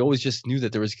I don't know. We always just knew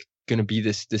that there was going to be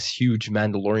this huge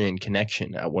Mandalorian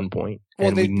connection at one point. Well,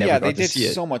 and they did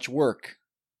so much work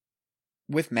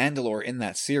with Mandalore in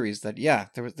that series that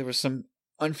there was some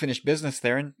unfinished business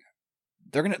there, and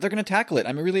they're gonna tackle it.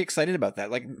 I'm really excited about that.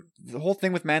 Like the whole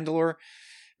thing with Mandalorians,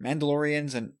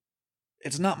 and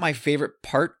it's not my favorite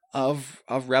part of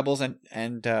Rebels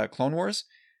and Clone Wars,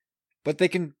 but they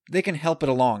can help it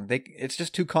along. It's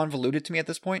just too convoluted to me at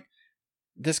this point.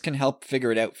 this can help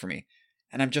figure it out for me.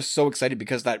 And I'm just so excited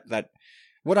because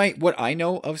what I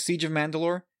know of Siege of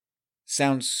Mandalore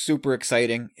sounds super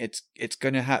exciting. It's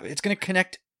gonna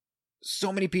connect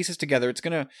so many pieces together. It's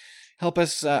gonna help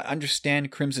us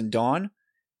understand Crimson Dawn.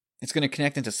 It's gonna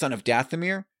connect into Son of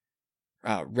Dathomir,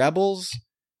 Rebels.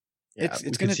 Yeah,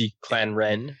 it's gonna see Clan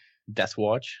Ren, Death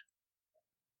Watch.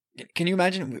 Can you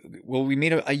imagine? Will we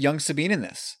meet a young Sabine in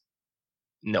this?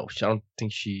 No, I don't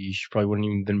think she probably wouldn't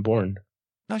even been born.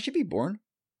 No, she'd be born.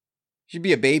 She'd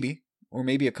be a baby, or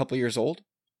maybe a couple years old.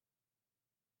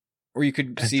 Or you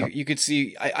could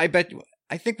see. I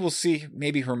think we'll see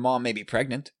maybe her mom may be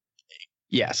pregnant.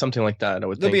 Yeah, something like that.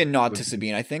 There'll be a nod to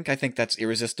Sabine. I think that's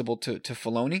irresistible to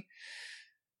Filoni.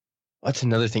 That's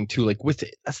another thing too. Like with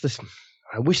it,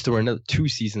 I wish there were another 2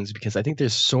 seasons because I think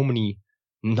there's so many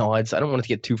nods. I don't want it to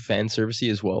get too fan servicey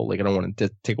as well. Like I don't want it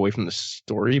to take away from the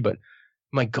story, but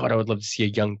my God, I would love to see a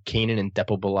young Kanan and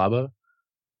Depo Billaba.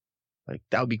 Like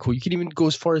that would be cool. You could even go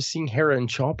as far as seeing Hera and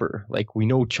Chopper. Like we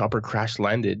know Chopper crash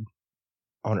landed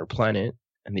on her planet,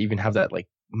 and they even have that like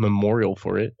memorial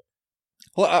for it.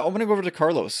 Well, I want to go over to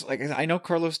Carlos. Like I know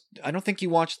Carlos, I don't think you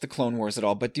watched the Clone Wars at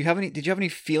all, but did you have any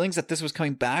feelings that this was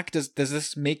coming back? Does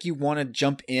this make you want to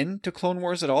jump into Clone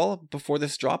Wars at all before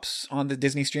this drops on the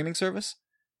Disney streaming service?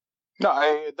 No,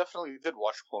 I definitely did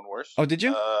watch Clone Wars. Oh, did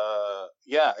you?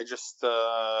 Yeah, I just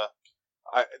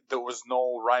there was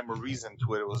no rhyme or reason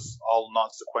to it. It was all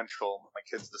non-sequential. My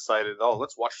kids decided,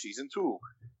 let's watch season 2.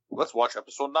 Let's watch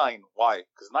episode 9. Why?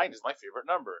 Because 9 is my favorite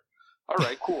number. All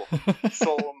right, cool.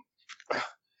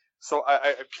 So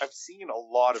I've seen a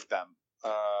lot of them.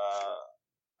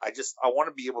 I want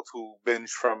to be able to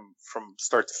binge from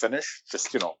start to finish,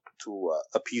 just to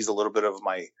appease a little bit of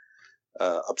my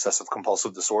obsessive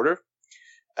compulsive disorder.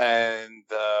 And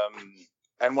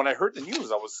when I heard the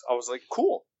news, I was like,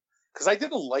 cool, because I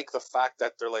didn't like the fact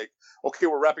that they're like, okay,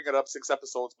 we're wrapping it up, 6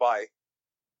 episodes, bye.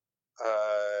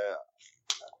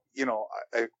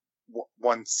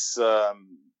 Once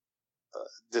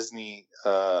Disney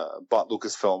bought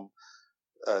Lucasfilm,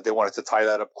 they wanted to tie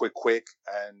that up quick,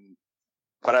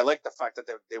 but I like the fact that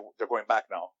they're going back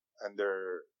now, and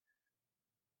they're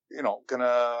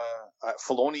gonna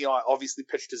Filoni obviously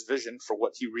pitched his vision for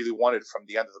what he really wanted from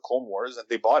the end of the Clone Wars, and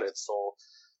they bought it. So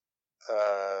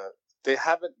they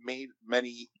haven't made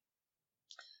many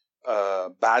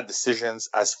bad decisions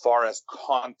as far as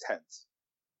content.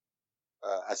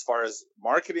 As far as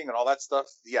marketing and all that stuff,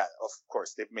 yeah, of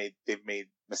course they've made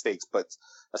mistakes, but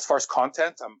as far as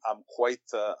content, I'm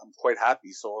quite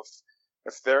happy. So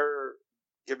if they're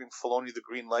giving Filoni the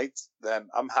green light, then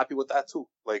I'm happy with that too.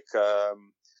 Like,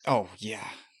 oh yeah,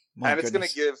 and it's gonna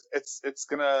give it's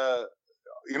gonna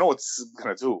what it's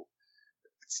gonna do.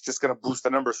 It's just gonna boost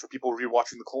the numbers for people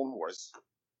rewatching the Clone Wars.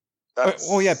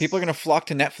 Oh yeah, people are gonna flock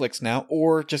to Netflix now,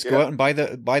 or just go out and buy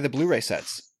the Blu-ray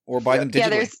sets, or buy them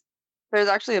digitally. Yeah, there's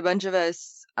actually a bunch of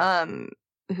us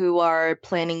who are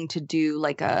planning to do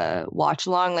like a watch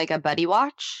along, like a buddy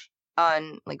watch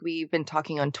on, like we've been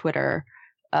talking on Twitter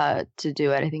to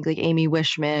do it. I think like Amy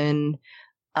Wishman,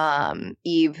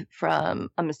 Eve from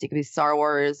Unmistakably Star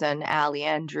Wars, and Allie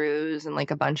Andrews, and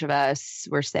like a bunch of us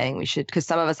were saying we should, because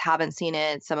some of us haven't seen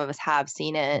it, some of us have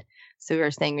seen it, so we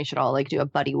were saying we should all like do a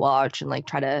buddy watch and like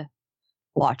try to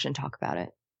watch and talk about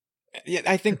it. Yeah,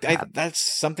 I think that's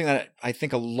something that I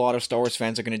think a lot of Star Wars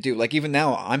fans are going to do. Like even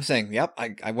now, I'm saying, yep,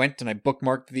 I went and I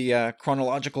bookmarked the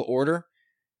chronological order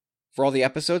for all the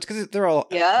episodes because they're all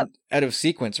out of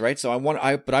sequence, right? So I want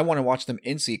to watch them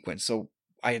in sequence. So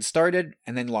I had started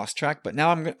and then lost track, but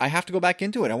now I have to go back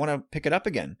into it. I want to pick it up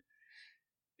again.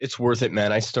 It's worth it,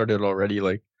 man. I started already.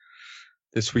 Like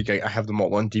this week, I have them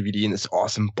all on DVD in this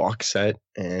awesome box set,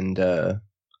 and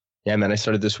yeah, man, I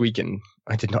started this week and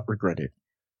I did not regret it.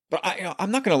 But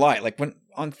I'm not gonna lie. Like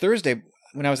on Thursday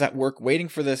when I was at work waiting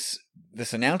for this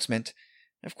announcement,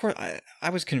 of course I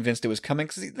was convinced it was coming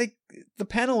because the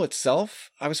panel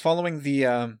itself. I was following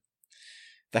the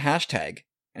hashtag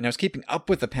and I was keeping up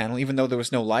with the panel even though there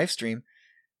was no live stream.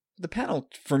 The panel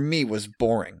for me was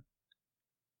boring.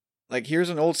 Like here's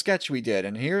an old sketch we did,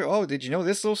 and here did you know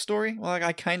this little story? Well,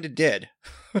 I kind of did.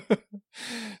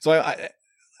 So I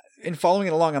in following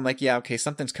it along, I'm like, yeah, okay,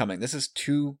 something's coming. This is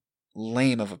too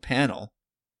lame of a panel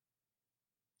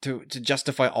to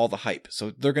justify all the hype,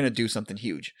 so they're going to do something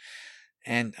huge.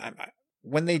 And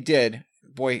when they did,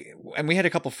 boy, and we had a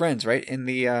couple friends right in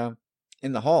the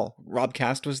hall. Rob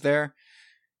Cast was there.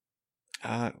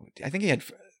 I think he had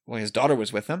his daughter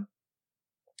was with him.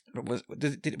 Was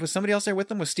somebody else there with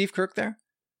him? Was Steve Kirk there?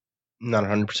 Not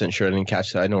 100% sure. I didn't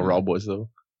catch that. I know Rob was though.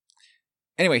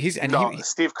 Anyway, Steve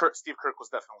Kirk was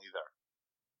definitely there.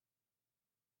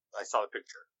 I saw the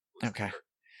picture. Okay.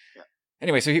 Yeah.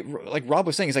 Anyway, so like Rob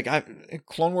was saying, he's like,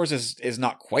 Clone Wars is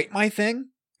not quite my thing.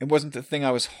 It wasn't the thing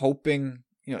I was hoping.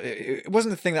 It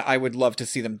wasn't the thing that I would love to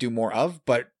see them do more of.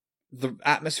 But the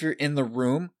atmosphere in the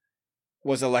room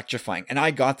was electrifying, and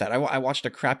I got that. I watched a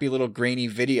crappy little grainy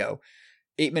video,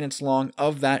 8 minutes long,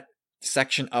 of that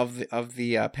section of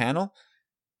the panel.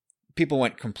 People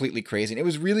went completely crazy, and it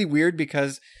was really weird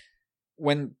because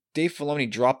when Dave Filoni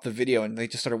dropped the video and they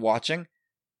just started watching,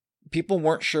 people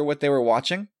weren't sure what they were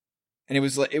watching, and it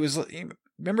was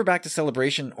remember back to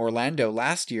Celebration Orlando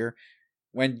last year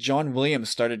when John Williams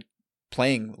started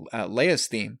playing Leia's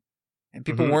theme, and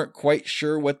people weren't quite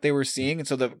sure what they were seeing, and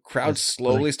so the crowd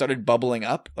slowly started bubbling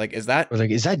up. Like, is that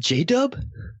J-Dub?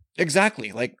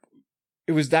 Exactly. Like,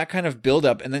 it was that kind of build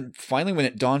up, and then finally when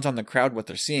it dawns on the crowd what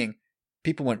they're seeing,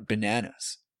 people went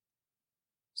bananas.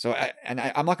 So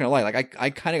I'm not gonna lie, like I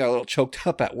kind of got a little choked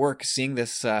up at work seeing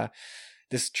this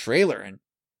this trailer, and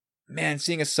man,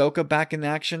 seeing Ahsoka back in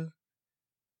action.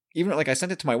 Even like I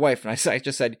sent it to my wife, and I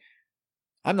just said,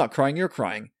 "I'm not crying, you're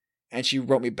crying," and she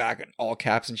wrote me back in all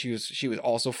caps, and she was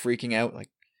also freaking out. Like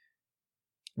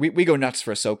we go nuts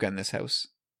for Ahsoka in this house.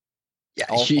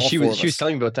 Yeah, she was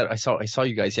telling me about that. I saw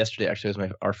you guys yesterday. Actually, it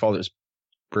was our father's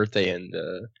birthday, and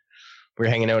we were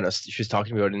hanging out, and she was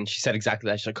talking about it, and she said exactly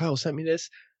that. She's like, "Kyle sent me this,"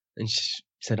 and she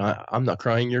said, "I'm not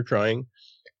crying, you're crying,"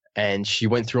 and she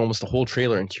went through almost the whole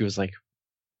trailer, and she was like,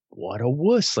 "What a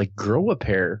wuss! Like, grow a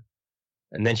pair."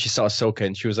 And then she saw Ahsoka,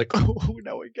 and she was like, "Oh,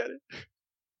 now I get it."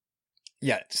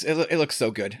 Yeah, it looks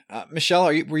so good. Michelle,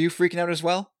 were you freaking out as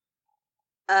well?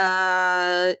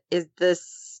 Is the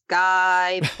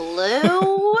sky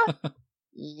blue?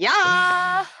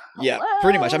 Yeah. Yeah,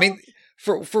 pretty much. I mean,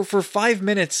 for 5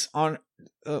 minutes on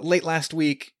late last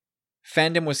week,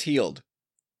 fandom was healed,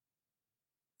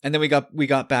 and then we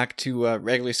got back to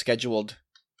regularly scheduled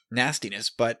nastiness.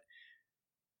 But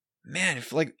man,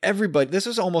 if like everybody, this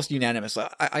was almost unanimous.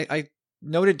 I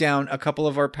noted down a couple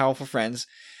of our powerful friends.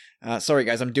 Sorry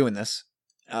guys, I'm doing this.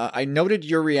 I noted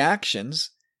your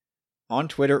reactions on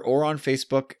Twitter or on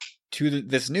Facebook to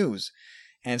this news,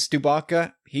 and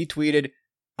Stubaka, he tweeted,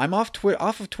 "I'm off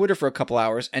of Twitter for a couple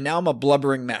hours, and now I'm a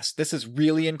blubbering mess. This is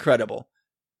really incredible."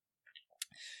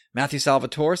 Matthew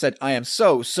Salvatore said, "I am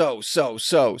so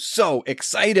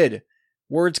excited.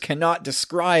 Words cannot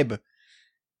describe."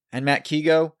 And Matt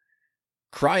Kigo,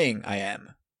 "Crying I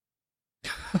am."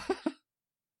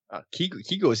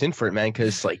 Kigo is in for it, man,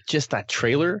 because like just that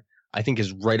trailer, I think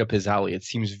is right up his alley. It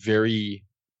seems very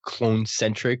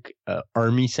clone-centric,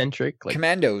 army-centric. Like,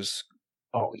 Commandos.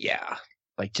 Oh, yeah.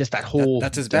 Like just that whole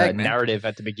that's his bag, narrative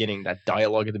at the beginning, that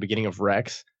dialogue at the beginning of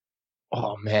Rex.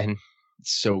 Oh, man.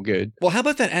 It's so good. Well, how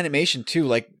about that animation, too?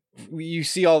 Like, you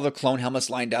see all the clone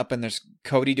helmets lined up, and there's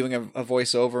Cody doing a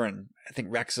voiceover, and I think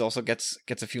Rex also gets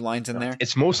a few lines in there.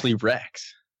 It's mostly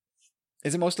Rex.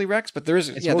 Is it mostly Rex? But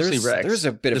there's Rex. There's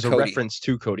a bit of Cody. There's a reference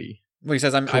to Cody. Well, he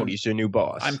says, Cody's your new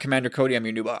boss. I'm Commander Cody. I'm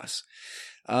your new boss.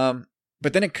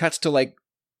 But then it cuts to like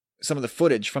some of the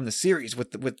footage from the series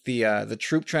with the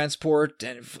troop transport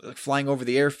and flying over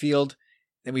the airfield.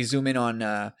 Then we zoom in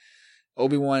on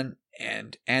Obi-Wan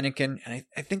and Anakin, and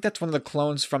I think that's one of the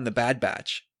clones from the Bad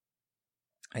Batch.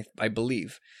 I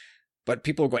believe. But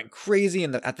people are going crazy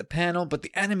at the panel. But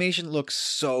the animation looks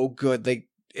so good.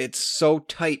 It's so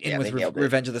tight in with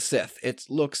Revenge of the Sith. It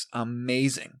looks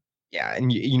amazing. Yeah,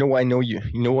 and you know why I know you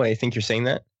know why I think you're saying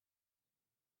that?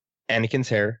 Anakin's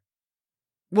hair.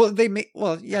 Well, they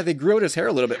grew out his hair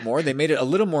a little bit more. They made it a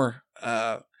little more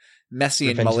messy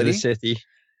and mullety. Revenge of the Sithy.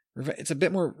 It's a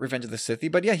bit more Revenge of the Sithy,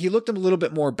 but yeah, he looked a little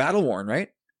bit more battle worn, right?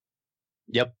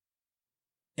 Yep.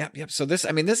 Yep. So this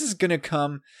is gonna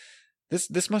come.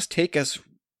 This must take us.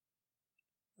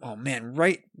 Oh man,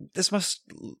 this must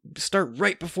start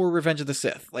right before Revenge of the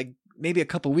Sith, like maybe a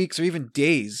couple weeks or even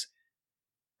days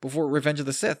before Revenge of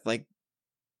the Sith, like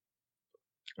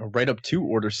right up to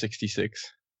Order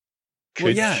 66.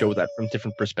 Could show that from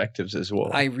different perspectives as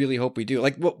well. I really hope we do.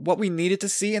 Like what we needed to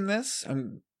see in this,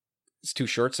 it's too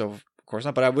short, so of course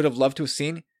not. But I would have loved to have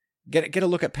seen get a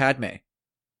look at Padme,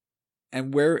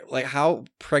 and how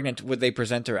pregnant would they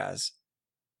present her as?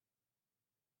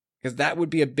 Because that would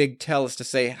be a big tell as to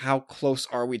say how close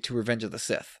are we to Revenge of the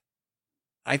Sith.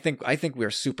 I think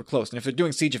we're super close, and if they're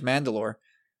doing Siege of Mandalore,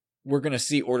 we're gonna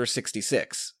see Order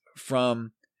 66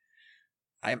 from.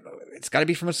 It's got to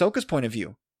be from Ahsoka's point of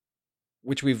view,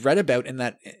 which we've read about in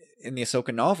the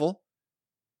Ahsoka novel.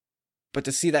 But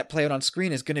to see that play out on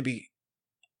screen is going to be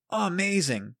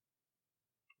amazing.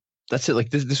 That's it.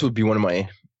 Like this would be one of my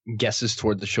guesses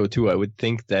toward the show too. I would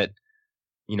think that,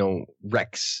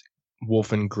 Rex,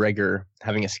 Wolf, and Gregor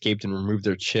having escaped and removed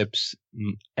their chips,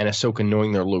 and Ahsoka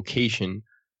knowing their location,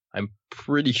 I'm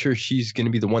pretty sure she's going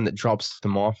to be the one that drops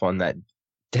them off on that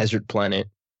desert planet.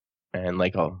 And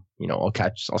like, I'll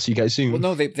see you guys soon. Well,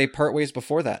 no, they part ways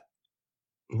before that.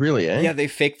 Really, eh? Yeah, they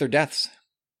fake their deaths.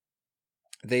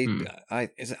 I'm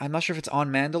not sure if it's on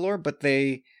Mandalore, but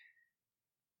they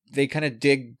kind of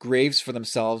dig graves for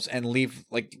themselves and leave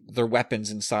like their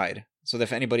weapons inside. So that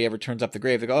if anybody ever turns up the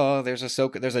grave, they go, "Oh, there's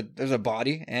Ahsoka. There's a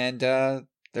body, and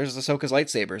there's Ahsoka's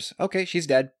lightsabers. Okay, she's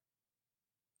dead."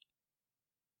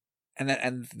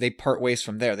 And they part ways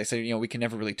from there. They say, we can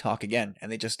never really talk again,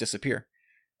 and they just disappear.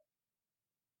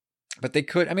 But they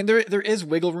could. I mean, there is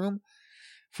wiggle room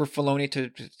for Filoni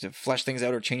to flesh things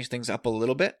out or change things up a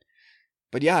little bit.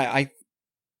 But yeah,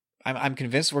 I'm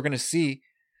convinced we're going to see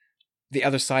the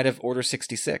other side of Order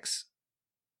 66.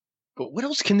 But what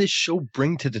else can this show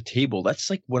bring to the table? That's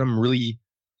like what I'm really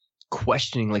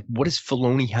questioning. Like, what does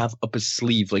Filoni have up his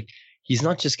sleeve? Like, he's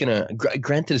not just going to,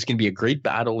 granted, it's going to be a great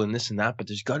battle and this and that, but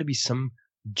there's got to be some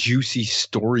juicy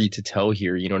story to tell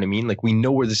here. You know what I mean? Like, we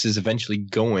know where this is eventually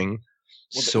going.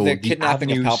 Well, so the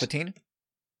kidnapping of Palpatine?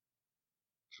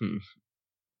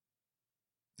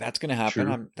 That's going to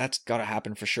happen. That's got to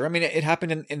happen for sure. I mean, it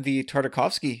happened in the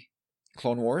Tartakovsky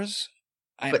Clone Wars.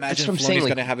 I imagine Filoni's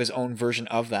going to have his own version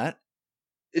of that.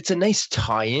 It's a nice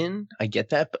tie-in. I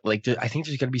get that, but like, I think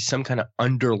there's got to be some kind of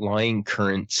underlying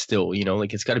current still.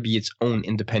 Like it's got to be its own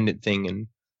independent thing, and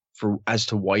as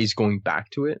to why he's going back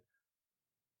to it.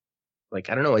 Like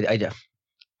I don't know.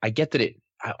 I get that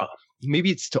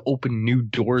maybe it's to open new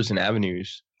doors and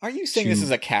avenues. Are you saying this is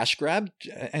a cash grab?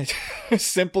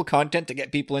 Simple content to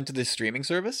get people into this streaming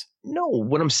service? No,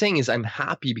 what I'm saying is I'm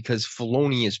happy because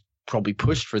Filoni is probably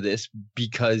pushed for this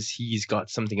because he's got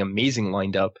something amazing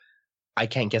lined up. I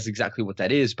can't guess exactly what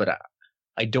that is, but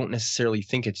I don't necessarily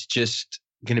think it's just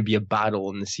going to be a battle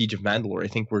in the Siege of Mandalore. I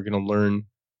think we're going to learn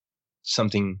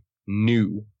something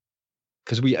new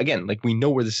because we know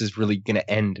where this is really going to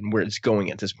end and where it's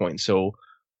going at this point. So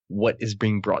what is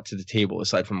being brought to the table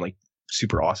aside from like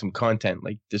super awesome content?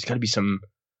 Like there's got to be some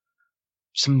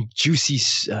juicy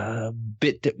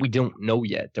bit that we don't know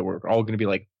yet that we're all going to be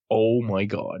like, oh my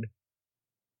God,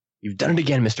 you've done it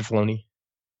again, Mr. Filoni.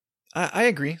 I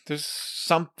agree. There's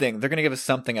something. They're going to give us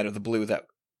something out of the blue that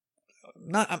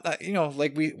not,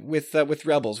 like with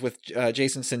Rebels, with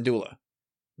Jason Syndulla.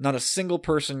 Not a single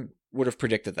person would have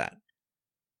predicted that.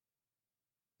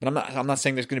 But I'm not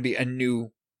saying there's going to be a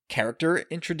new character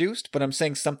introduced, but I'm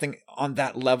saying something on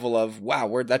that level of, wow,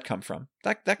 where'd that come from?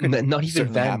 That could not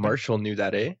even Van Marshall knew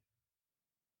that, eh?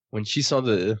 When she saw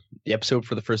the episode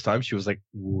for the first time, she was like,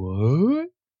 what?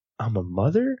 I'm a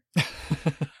mother?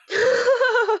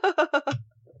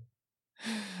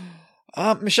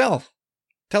 Michelle,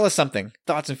 tell us something.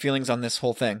 Thoughts and feelings on this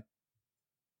whole thing.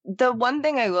 The one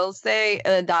thing I will say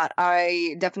that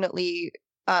I definitely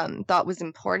thought was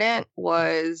important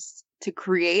was to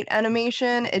create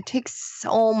animation. It takes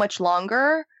so much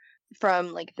longer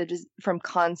from like from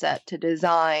concept to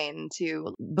design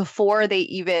to before they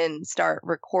even start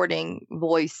recording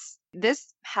voice.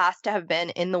 This has to have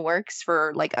been in the works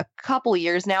for like a couple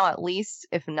years now, at least,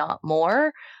 if not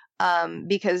more.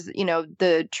 Because,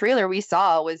 the trailer we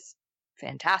saw was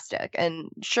fantastic. And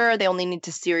sure, they only need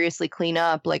to seriously clean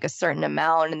up like a certain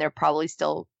amount, and they're probably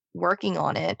still working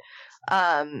on it.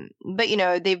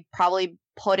 But, they've probably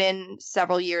put in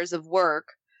several years of work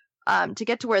to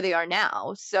get to where they are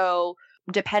now. So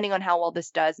depending on how well this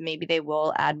does, maybe they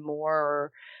will add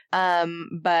more.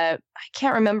 But I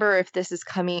can't remember if this is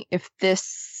coming, if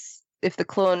the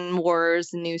Clone Wars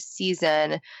new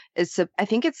season is, I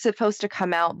think it's supposed to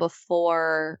come out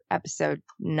before episode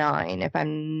 9, if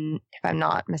I'm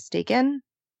not mistaken.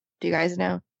 Do you guys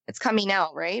know? It's coming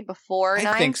out, right? Before 9?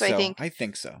 I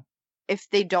think so. If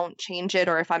they don't change it,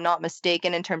 or if I'm not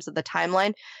mistaken in terms of the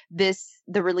timeline,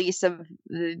 the release of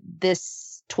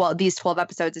these 12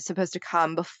 episodes is supposed to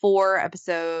come before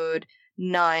episode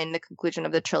 9, the conclusion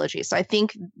of the trilogy. So I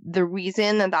think the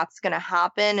reason that that's going to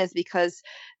happen is because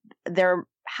there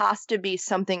has to be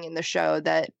something in the show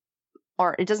that,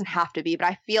 or it doesn't have to be, but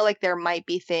I feel like there might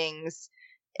be things,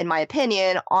 in my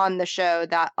opinion, on the show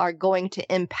that are going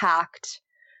to impact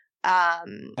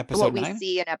what we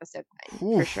see in episode 9.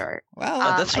 Oof. For sure.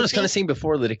 Well, that's what I was kind of saying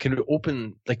before, that it could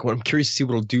open, like, what I'm curious to see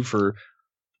what it'll do for,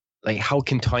 like, how it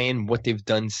can tie in what they've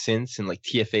done since, and like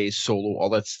TFA, Solo, all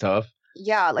that stuff.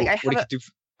 Yeah, like I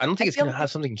don't think it's going to have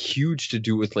something huge to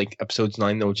do with like episodes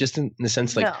 9 though. Just in the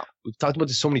sense, like we've talked about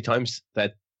this so many times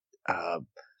that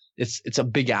it's a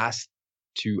big ask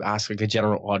to ask like a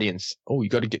general audience. Oh, you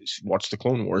got to watch the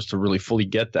Clone Wars to really fully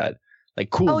get that. Like,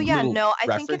 cool. Oh yeah, no,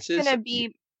 I think it's going to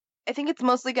be. I think it's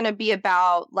mostly going to be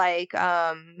about like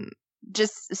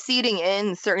just seeding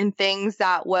in certain things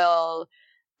that will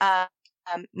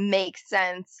make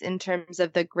sense in terms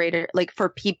of the greater, like for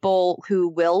people who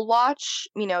will watch,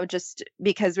 just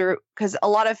because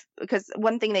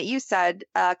one thing that you said,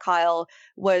 Kyle,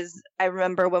 was I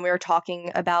remember when we were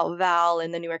talking about Val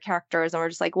and the newer characters, and we're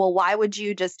just like, well, why would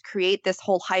you just create this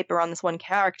whole hype around this one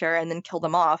character and then kill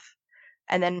them off?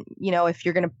 And then, if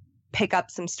you're going to pick up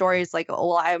some stories like, oh,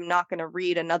 well, I'm not going to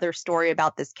read another story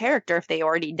about this character if they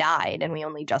already died and we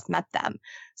only just met them.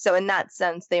 So in that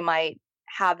sense, they might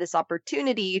have this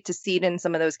opportunity to seed in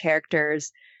some of those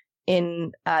characters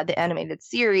in the animated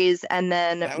series, and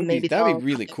then that would be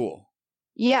really cool.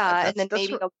 Yeah, and then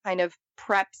maybe they'll kind of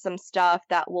prep some stuff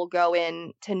that will go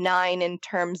into 9 in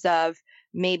terms of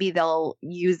maybe they'll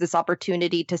use this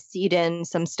opportunity to seed in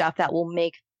some stuff that will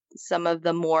make some of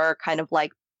the more kind of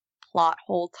like plot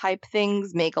hole type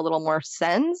things make a little more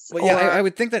sense. Well, yeah, I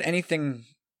would think that anything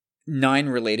 9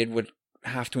 related would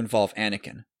have to involve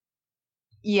Anakin.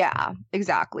 Yeah,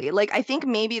 exactly. Like, I think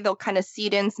maybe they'll kind of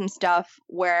seed in some stuff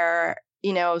where,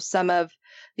 some of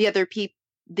the other people,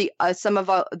 some of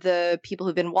the people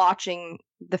who've been watching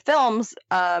the films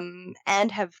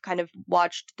and have kind of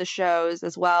watched the shows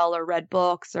as well, or read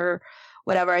books or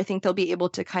whatever, I think they'll be able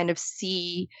to kind of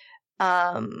see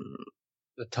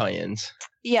the tie-ins.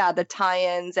 Yeah, the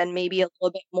tie-ins, and maybe a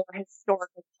little bit more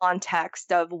historical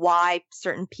context of why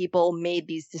certain people made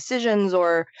these decisions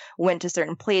or went to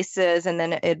certain places, and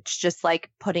then it's just like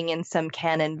putting in some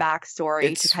canon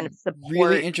backstory to kind of support.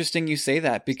 Really interesting you say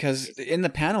that, because in the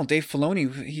panel, Dave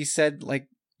Filoni, he said, like,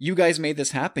 you guys made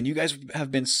this happen. You guys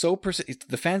have been so persistent.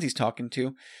 The fans he's talking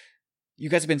to, you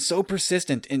guys have been so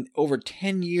persistent in over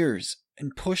 10 years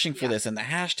and pushing for this, and the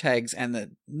hashtags and the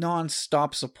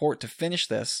non-stop support to finish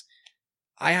this.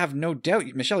 I have no doubt,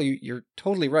 Michelle, you're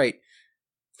totally right.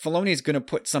 Filoni is going to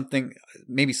put something,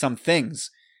 maybe some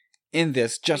things in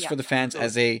this just for the fans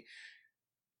as a,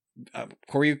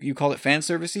 Corey, you call it fan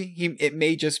servicey? It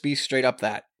may just be straight up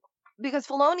that. Because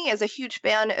Filoni is a huge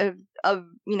fan of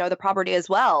the property as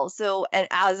well. So, and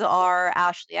as are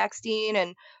Ashley Eckstein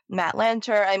and Matt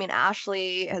Lanter. I mean,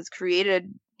 Ashley has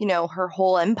created her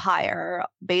whole empire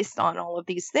based on all of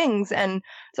these things, and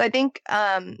so I think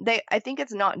I think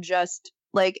it's not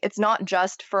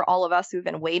just for all of us who've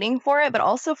been waiting for it, but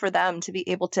also for them to be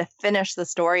able to finish the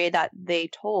story that they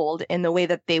told in the way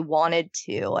that they wanted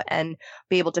to, and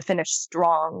be able to finish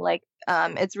strong. Like,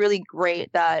 it's really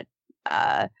great that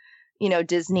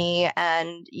Disney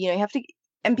and you have to,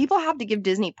 and people have to give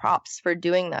Disney props for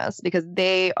doing this, because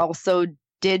they also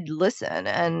did listen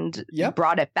and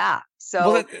brought it back.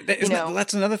 So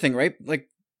that's another thing, right? Like,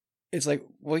 it's like,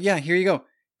 well, yeah, here you go.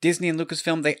 Disney and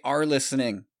Lucasfilm, they are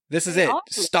listening. This is it.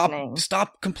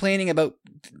 Stop complaining about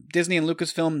Disney and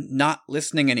Lucasfilm not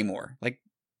listening anymore. Like,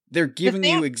 they're giving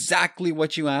you exactly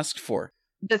what you asked for.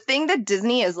 The thing that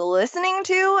Disney is listening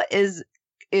to is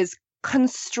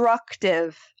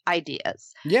constructive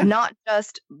ideas. Yeah. Not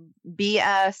just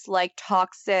BS, like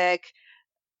toxic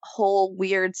whole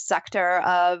weird sector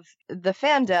of the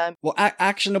fandom. Well,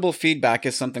 actionable feedback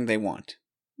is something they want.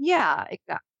 Yeah,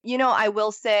 exactly. I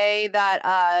will say that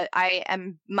I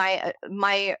am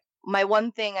my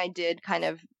one thing I did kind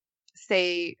of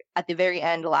say at the very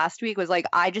end last week was like,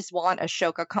 I just want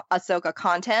Ahsoka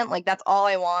content. Like, that's all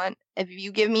I want. If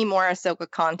you give me more Ahsoka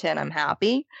content, I'm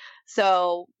happy.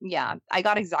 So yeah, I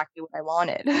got exactly what I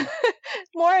wanted.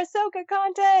 More Ahsoka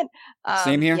content.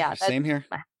 Same here. Yeah, same here.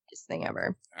 Thing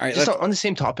ever. All right, just on the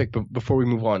same topic, but before we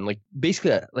move on, like,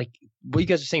 basically, like what you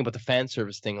guys are saying about the fan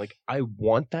service thing, like, I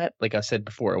want that. Like I said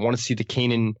before, I want to see the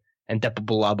Kanan and Depa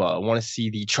Billaba. I want to see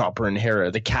the Chopper and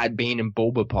Hera, the Cad Bane and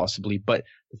Boba possibly. But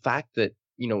the fact that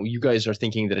you guys are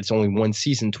thinking that it's only one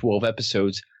season, 12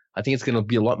 episodes, I think it's going to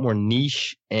be a lot more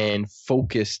niche and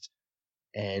focused.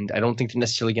 And I don't think they're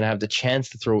necessarily going to have the chance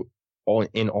to throw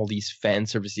all these fan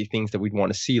servicey things that we'd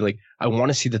want to see. Like, I want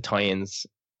to see the tie-ins.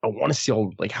 I want to see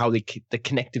all, like, how the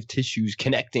connective tissues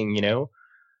connecting,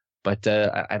 But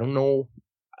I don't know.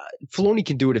 Filoni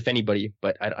can do it if anybody,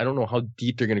 but I don't know how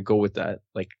deep they're going to go with that.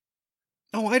 Like,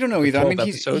 oh, I don't know either. I mean,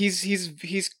 he's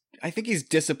I think he's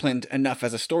disciplined enough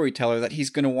as a storyteller that he's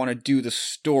going to want to do the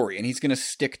story, and he's going to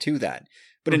stick to that.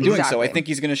 But in doing so, I think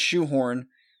he's going to shoehorn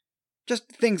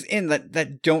just things in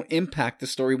that don't impact the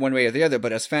story one way or the other.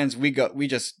 But as fans, we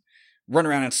just run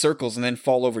around in circles and then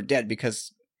fall over dead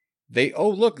because they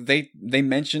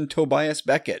mentioned Tobias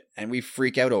Beckett and we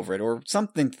freak out over it, or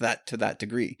something to that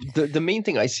degree. The main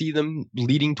thing I see them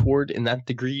leading toward in that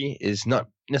degree is not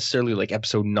necessarily like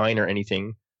episode 9 or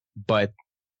anything, but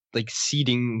like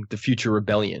seeding the future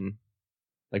rebellion,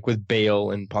 like with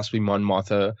Bail and possibly Mon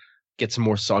Mothma, get some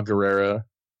more Saw Gerrera,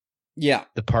 Yeah.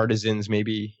 The partisans,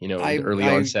 maybe, early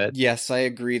onset. Yes, I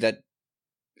agree that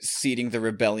seeding the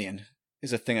rebellion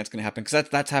is a thing that's going to happen, because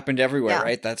that's happened everywhere,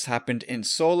 right? That's happened in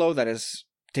Solo. That has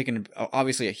taken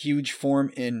obviously a huge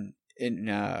form in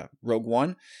Rogue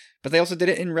One, but they also did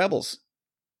it in Rebels.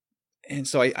 And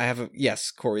so I have yes,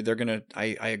 Corey, they're going to,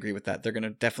 I agree with that. They're going to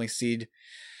definitely seed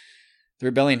the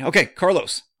rebellion. Okay,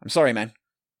 Carlos, I'm sorry, man.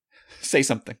 Say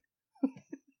something.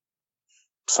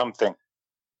 Something.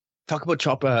 Talk about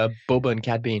Boba and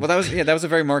Cad Bane. Well, that was a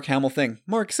very Mark Hamill thing.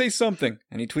 Mark, say something.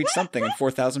 And he tweets something, and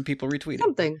 4,000 people retweet it.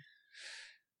 Something.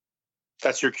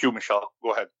 That's your cue, Michelle.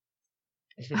 Go ahead.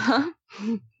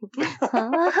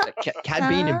 Cad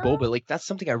Bane and Boba, that's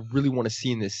something I really want to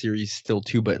see in this series still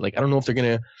too, but I don't know if they're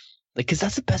gonna because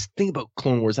that's the best thing about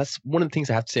Clone Wars. That's one of the things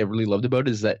I have to say I really loved about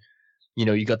it, is that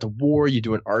you got the war, you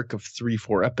do an arc of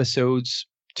 3-4 episodes,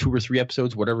 2 or 3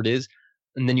 episodes, whatever it is,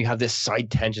 and then you have this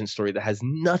side tangent story that has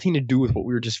nothing to do with what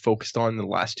we were just focused on in the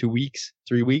last 3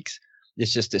 weeks.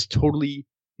 It's just this totally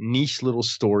niche little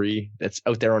story that's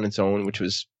out there on its own, which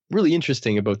was really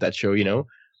interesting about that show,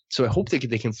 So I hope they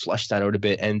can flush that out a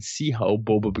bit and see how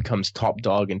Boba becomes top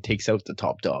dog and takes out the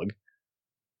top dog.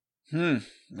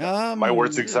 My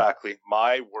words exactly.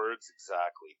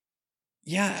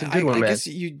 Yeah, I guess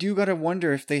you do gotta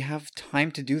wonder if they have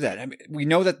time to do that. I mean, we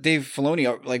know that Dave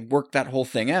Filoni worked that whole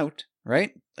thing out,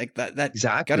 right? That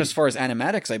exactly got as far as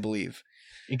animatics, I believe.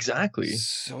 Exactly.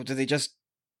 So do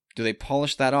they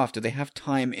polish that off? Do they have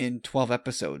time in 12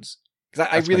 episodes? Because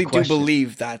I really do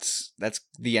believe that's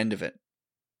the end of it.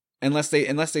 Unless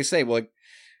they say, well,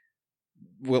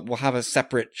 we'll have a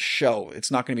separate show. It's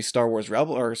not going to be Star Wars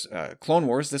Rebel or Clone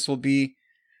Wars. This will be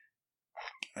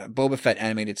a Boba Fett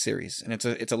animated series, and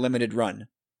it's a limited run.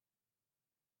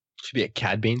 Should be a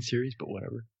Cad Bane series, but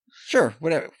whatever. Sure,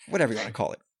 whatever you want to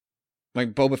call it.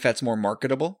 Boba Fett's more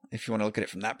marketable if you want to look at it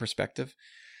from that perspective.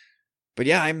 But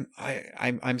yeah,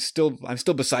 I'm still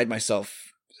beside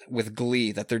myself with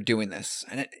glee that they're doing this.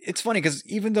 And it's funny because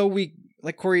even though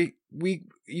Corey,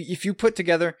 if you put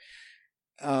together,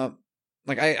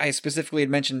 I specifically had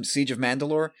mentioned Siege of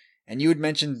Mandalore, and you had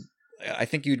mentioned, I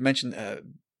think you'd mentioned,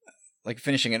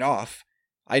 finishing it off.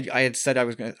 I had said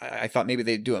I thought maybe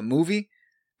they'd do a movie,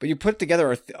 but you put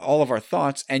together all of our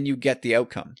thoughts and you get the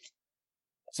outcome.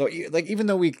 So even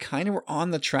though we kind of were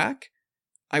on the track,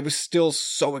 I was still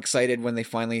so excited when they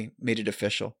finally made it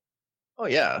official. Oh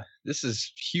yeah, this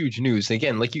is huge news.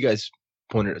 Again, like you guys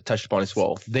touched upon as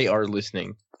well, they are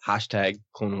listening. #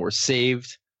 Clone Wars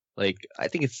saved. I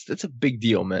think that's a big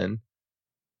deal, man.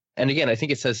 And again, I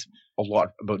think it says a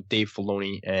lot about Dave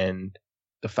Filoni and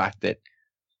the fact that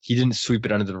he didn't sweep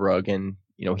it under the rug, and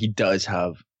he does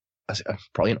have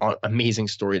probably an amazing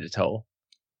story to tell.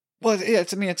 Well, yeah,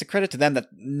 it's a credit to them that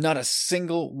not a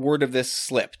single word of this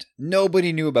slipped.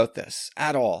 Nobody knew about this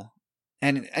at all.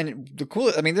 And the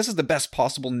cool, this is the best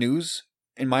possible news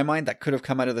in my mind that could have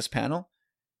come out of this panel,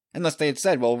 unless they had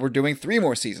said, "Well, we're doing 3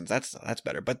 more seasons." That's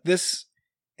better. But this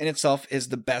in itself is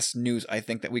the best news I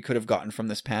think that we could have gotten from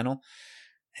this panel,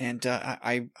 and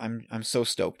I'm so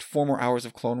stoked. 4 more hours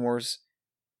of Clone Wars,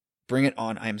 bring it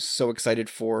on! I'm so excited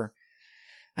for.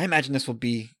 I imagine this will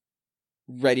be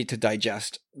ready to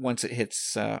digest once it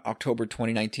hits October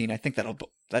 2019. I think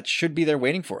that should be there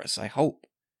waiting for us. I hope.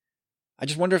 I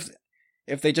just wonder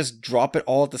if they just drop it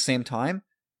all at the same time,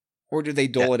 or do they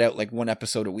dole it out 1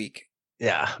 episode a week?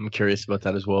 Yeah, I'm curious about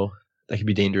that as well. That could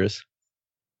be dangerous.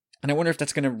 And I wonder if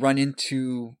that's going to run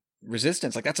into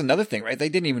Resistance. That's another thing, right? They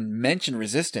didn't even mention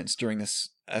Resistance during this,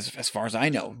 as far as I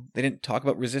know. They didn't talk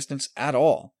about Resistance at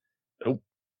all. Nope.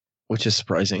 Which is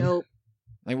surprising. Nope.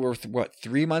 We're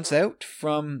 3 months out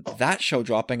from that show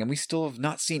dropping, and we still have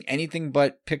not seen anything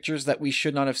but pictures that we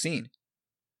should not have seen.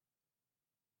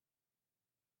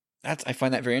 I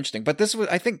find that very interesting. But this was,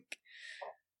 I think,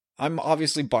 I'm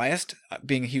obviously biased,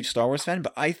 being a huge Star Wars fan,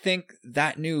 but I think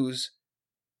that news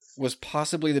was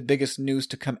possibly the biggest news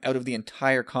to come out of the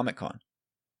entire Comic-Con.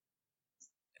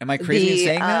 Am I crazy in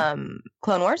saying that?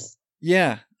 Clone Wars?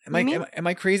 Yeah. Am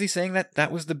I crazy saying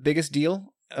that was the biggest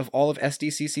deal of all of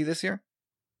SDCC this year?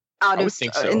 I would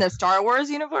think so. In the Star Wars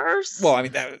universe? Well,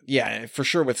 for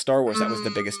sure with Star Wars, that was the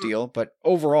biggest deal. But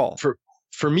overall,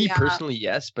 for me personally,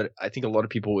 yes. But I think a lot of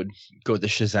people would go the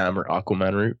Shazam or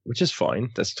Aquaman route, which is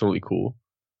fine. That's totally cool.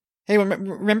 Hey,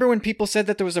 remember when people said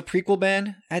that there was a prequel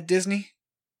ban at Disney?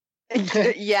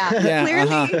 Yeah,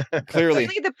 clearly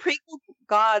the prequel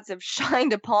gods have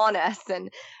shined upon us, and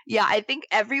I think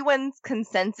everyone's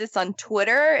consensus on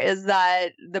Twitter is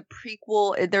that the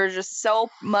prequel, there's just so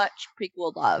much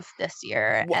prequel love this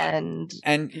year, and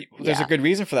there's a good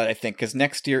reason for that, I think, because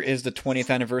next year is the 20th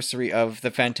anniversary of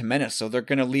the Phantom Menace, so they're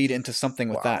going to lead into something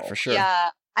with that for sure.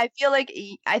 Yeah, I feel like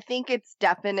I think it's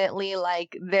definitely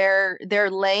like they're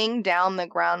laying down the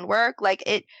groundwork. Like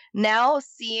it now,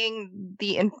 seeing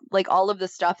like all of the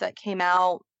stuff that came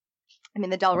out. I mean,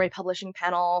 the Del Rey Publishing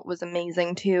panel was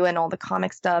amazing too, and all the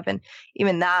comic stuff, and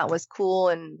even that was cool.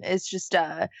 And it's just,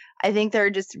 I think they're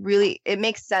just really. It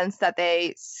makes sense that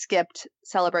they skipped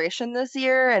Celebration this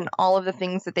year, and all of the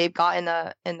things that they've got in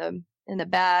the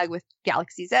bag with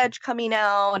Galaxy's Edge coming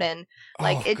out, and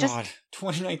like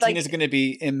 2019 like, is going to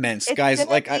be immense, guys.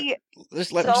 Like, I'm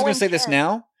just going to say this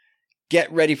now.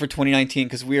 Get ready for 2019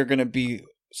 because we are going to be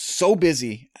so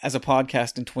busy as a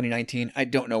podcast in 2019. I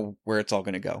don't know where it's all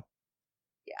going to go.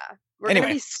 Yeah. We're gonna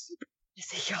be super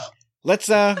busy, y'all.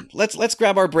 Let's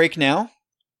grab our break now.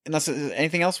 Unless there's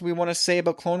anything else we want to say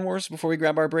about Clone Wars before we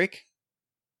grab our break.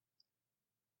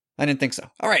 I didn't think so.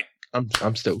 All right.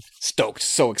 I'm stoked. Stoked.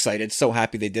 So excited. So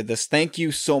happy they did this. Thank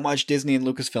you so much, Disney and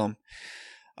Lucasfilm.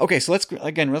 Okay, so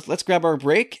let's grab our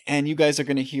break, and you guys are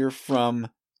going to hear from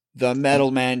the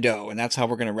Metal Mando, and that's how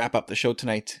we're going to wrap up the show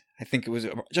tonight. I think it was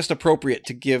just appropriate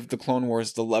to give the Clone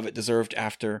Wars the love it deserved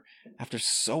after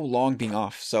so long being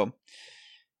off. So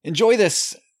enjoy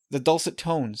this, the dulcet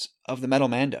tones of the Metal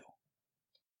Mando.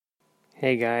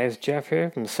 Hey guys, Jeff here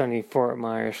from sunny Fort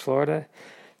Myers, Florida.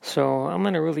 So I'm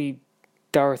in a really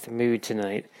Darth mood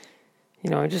tonight.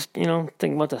 I just,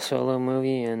 think about the Solo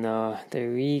movie and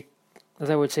the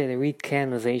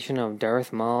recanonization of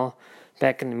Darth Maul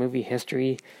back in the movie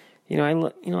history.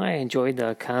 I enjoyed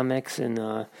the comics and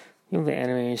the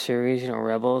animated series,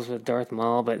 Rebels with Darth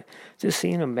Maul, but just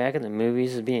seeing him back in the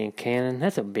movies as being canon,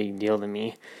 that's a big deal to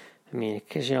me. I mean,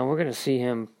 because, we're going to see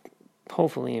him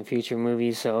hopefully in future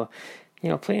movies, so,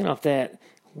 playing off that,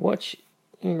 which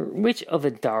of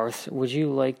the Darths would you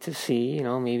like to see,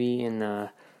 maybe in the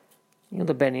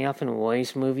Benioff and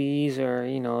Weiss movies, or,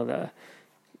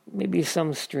 maybe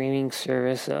some streaming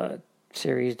service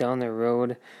series down the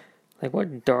road? Like,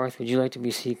 what Darth would you like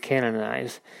to see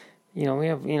canonized? We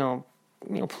have,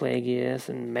 Plagueis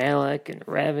and Malak and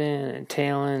Revan and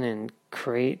Talon and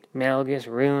Crate, Malgus,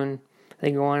 Rune.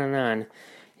 They go on. And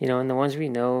the ones we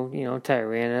know,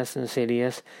 Tyrannus and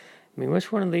Sidious. I mean,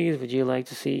 which one of these would you like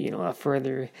to see, a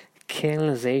further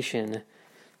canonization,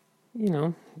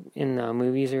 in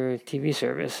movies or TV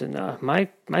service? And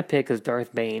my pick is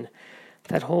Darth Bane.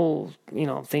 That whole,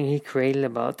 thing he created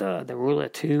about the Rule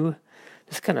of Two,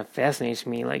 this kind of fascinates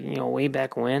me. Like, way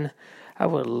back when, I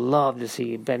would love to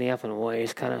see Benioff and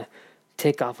Weiss kind of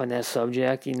take off on that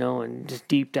subject, and just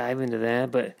deep dive into that.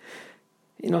 But,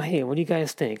 hey, what do you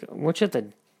guys think? Which of the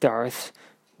Darths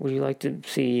would you like to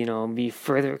see, be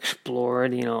further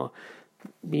explored,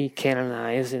 be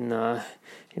canonized in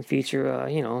future,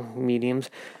 mediums,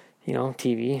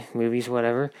 TV, movies,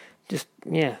 whatever? Just,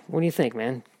 yeah, what do you think,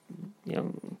 man?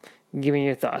 Give me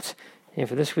your thoughts. And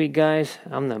for this week, guys,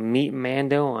 I'm the Meat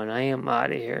Mando, and I am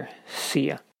out of here. See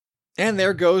ya. And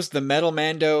there goes the Metal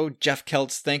Mando, Jeff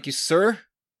Keltz. Thank you, sir.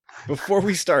 Before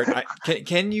we start,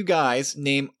 can you guys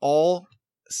name all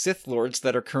Sith Lords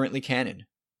that are currently canon?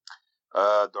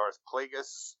 Darth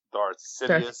Plagueis, Darth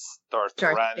Sidious, Darth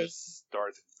Tyrannus,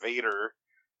 Darth Vader,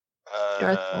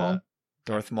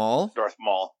 Darth Maul. Darth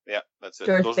Maul. Yeah, that's it.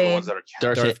 Darth Those Bane. are the ones that are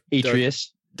canon. Darth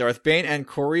Atreus. Darth Bane, and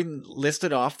Corey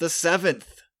listed off the 7th.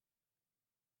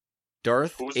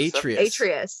 Darth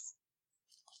Atreus.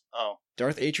 Oh.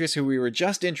 Darth Atreus, who we were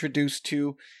just introduced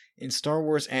to in Star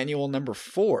Wars Annual number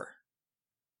 4.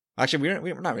 Actually,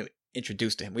 we're not really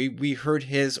introduced to him. We heard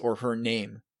his or her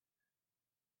name.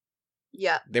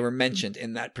 Yeah. They were mentioned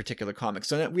in that particular comic.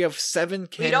 So we have 7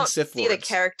 canon Sith Lords. We don't see the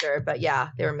character, but yeah,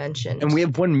 they were mentioned. And we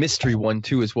have one mystery one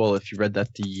too as well, if you read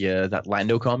that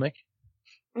Lando comic.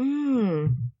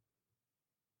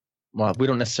 Well, we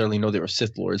don't necessarily know they were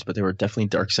Sith Lords, but they were definitely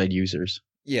dark side users.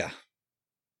 Yeah.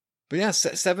 But yeah,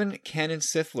 7 canon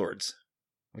Sith Lords,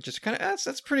 which is kind of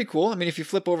that's pretty cool. I mean, if you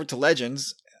flip over to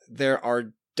Legends, there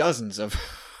are dozens of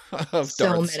Darths.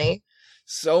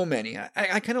 So many.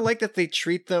 I kind of like that they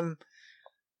treat them.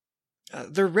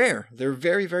 They're rare. They're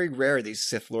very, very rare, these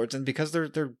Sith Lords, and because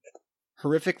they're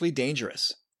horrifically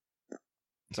dangerous.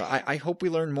 So I hope we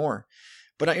learn more.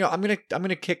 But I'm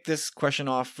gonna kick this question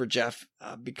off for Jeff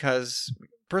because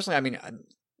personally, I mean,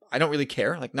 I don't really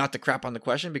care, like, not to crap on the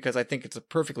question because I think it's a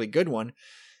perfectly good one.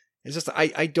 It's just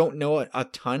I don't know a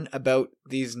ton about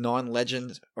these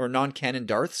non-legend or non-canon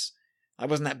Darths. I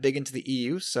wasn't that big into the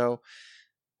EU, so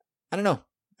I don't know.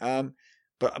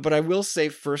 But I will say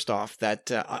first off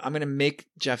that I'm going to make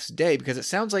Jeff's day because it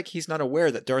sounds like he's not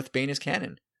aware that Darth Bane is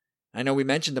canon. I know we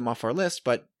mentioned him off our list,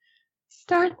 but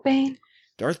Darth Bane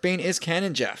is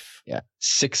canon, Jeff. Yeah,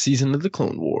 6th season of the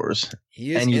Clone Wars.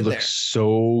 He is, and you in look there.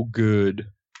 So good.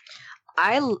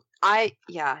 I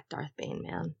Darth Bane,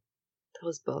 man.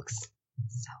 Those books,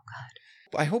 so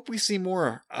good. I hope we see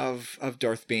more of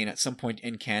Darth Bane at some point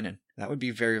in canon. That would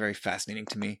be very, very fascinating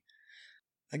to me.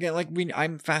 Again,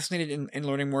 I'm fascinated in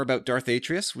learning more about Darth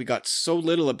Atreus. We got so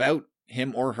little about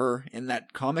him or her in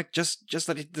that comic. Just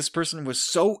that this person was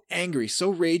so angry, so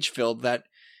rage-filled that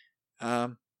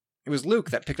it was Luke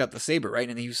that picked up the saber, right?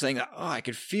 And he was saying, I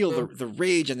could feel the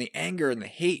rage and the anger and the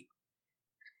hate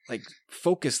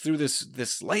focus through this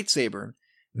lightsaber.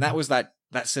 And that was that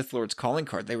Sith Lord's calling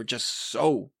card. They were just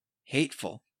so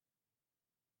hateful.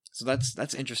 So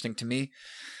that's interesting to me.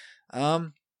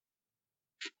 I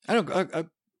don't know,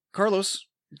 Carlos,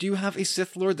 do you have a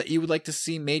Sith Lord that you would like to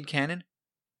see made canon?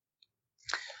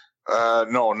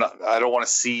 No, I don't want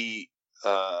to see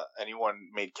anyone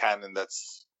made canon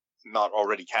that's not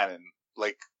already canon.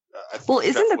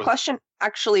 Isn't the question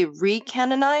actually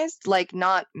re-canonized? Like,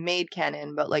 not made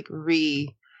canon, but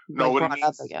brought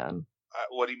up again?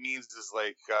 What he means is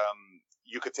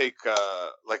you could take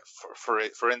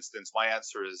for instance, my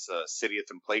answer is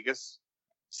Sidious and Plagueis.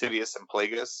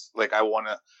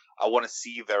 I want to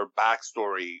see their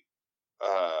backstory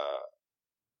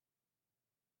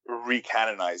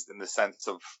recanonized in the sense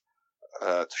of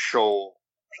to show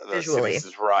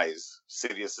Sidious's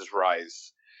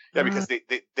rise. Yeah, because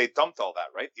they dumped all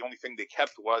that, right? The only thing they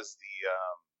kept was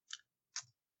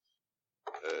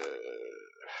the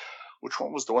which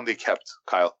one was the one they kept,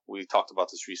 Kyle? We talked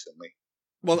about this recently.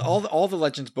 Well, all the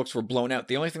Legends books were blown out.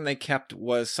 The only thing they kept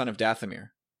was Son of Dathomir.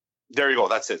 There you go.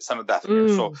 That's it, Son of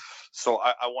Dathomir. So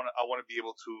I want to be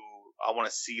able to. I want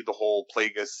to see the whole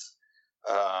Plagueis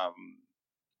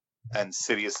and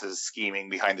Sidious's scheming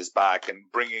behind his back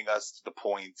and bringing us to the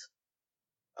point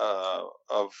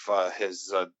of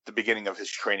the beginning of his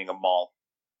training of Maul.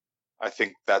 I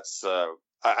think that's.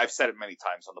 I've said it many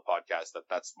times on the podcast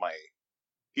that's my.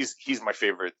 He's my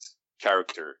favorite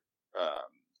character.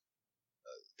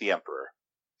 The Emperor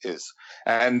is,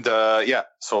 and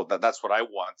so that's what I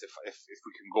want. If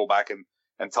we can go back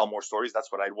and tell more stories,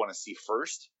 that's what I'd want to see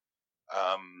first.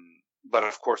 But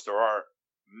of course, there are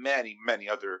many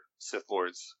other Sith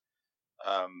Lords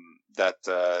that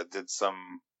did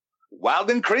some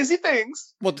wild and crazy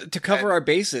things. Well, to cover our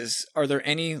bases, are there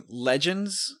any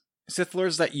Legends Sith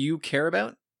Lords that you care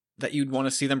about that you'd want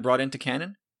to see them brought into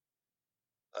canon?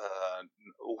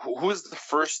 Who is the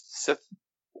first Sith?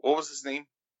 What was his name?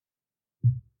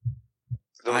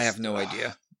 I have no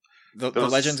idea. The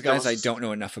Legends guys, I don't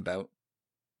know enough about.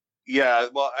 Yeah,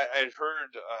 well, I had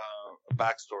heard a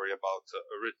backstory about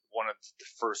one of the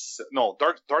first. No,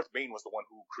 Darth Bane was the one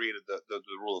who created the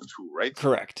rule of two, right?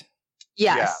 Correct.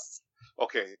 Yes. Yeah.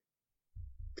 Okay.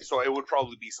 So it would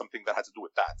probably be something that had to do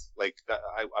with that.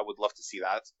 I would love to see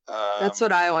that. That's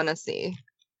what I want to see.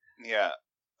 Yeah.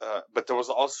 But there was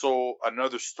also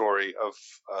another story of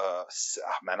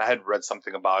I had read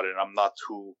something about it, and I'm not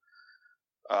too.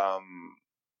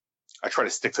 I try to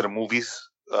stick to the movies,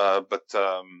 but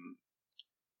there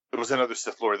was another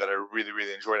Sith Lord that I really,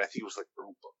 really enjoyed. I think it was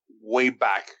way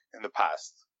back in the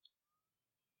past.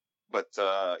 But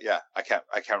I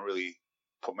can't really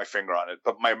put my finger on it.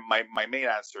 But my main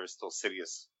answer is still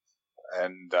Sidious,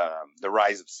 and the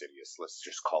rise of Sidious. Let's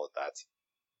just call it that.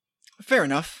 Fair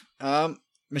enough.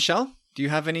 Michelle, do you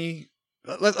have any?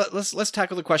 Let's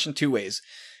tackle the question two ways.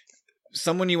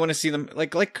 Someone you want to see them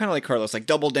kind of like Carlos,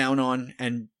 double down on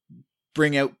and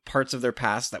bring out parts of their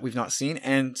past that we've not seen,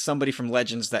 and somebody from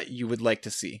Legends that you would like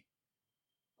to see.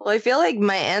 Well, I feel like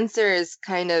my answer is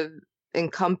kind of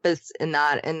encompassed in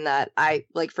that I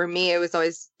for me it was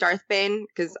always Darth Bane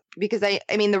because I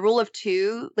mean the rule of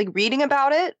two, reading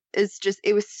about it is just,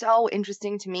 it was so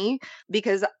interesting to me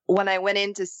because when I went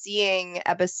into seeing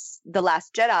The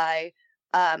Last Jedi,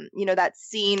 that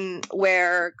scene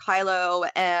where Kylo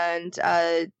and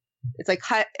it's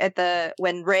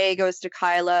when Rey goes to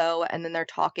Kylo and then they're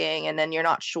talking and then you're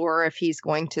not sure if he's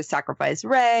going to sacrifice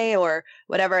Rey or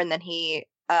whatever, and then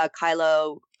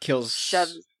Kylo kills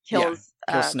Snoke.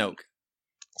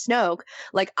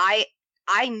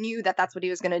 I knew that that's what he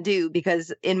was going to do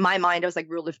because in my mind I was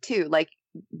rule of two,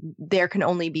 there can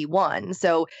only be one.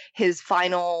 So his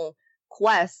final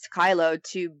quest, Kylo,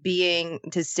 to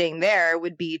staying there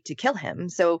would be to kill him.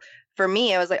 So for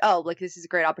me, I was this is a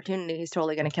great opportunity. He's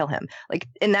totally going to kill him.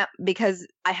 In that, because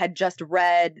I had just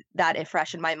read that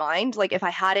fresh in my mind. If I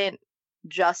hadn't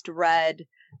just read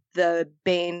the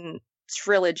Bane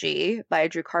trilogy by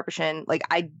Drew Karpyshyn,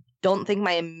 I don't think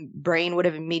my brain would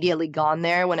have immediately gone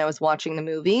there when I was watching the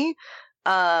movie.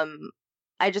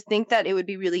 I just think that it would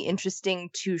be really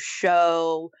interesting to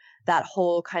show that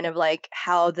whole kind of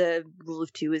how the rule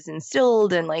of two is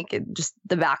instilled and just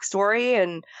the backstory.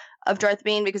 And of Darth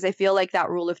Bane, because I feel like that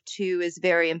rule of 2 is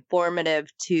very informative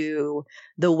to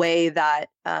the way that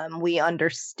we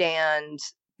understand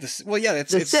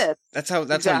Sith. That's how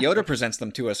Yoda presents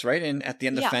them to us, right? And at the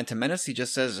end of Phantom Menace, he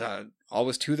just says,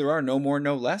 "Always 2 there are, no more,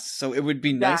 no less." So it would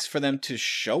be nice for them to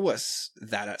show us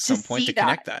that at some point to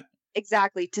connect that.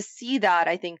 Exactly. To see that,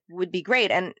 I think, would be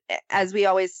great. And as we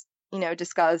always,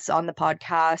 discuss on the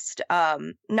podcast,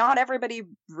 not everybody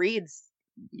reads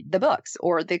the books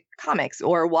or the comics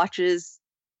or watches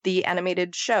the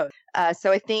animated show.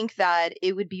 So I think that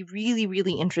it would be really,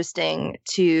 really interesting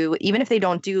to, even if they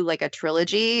don't do like a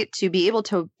trilogy, to be able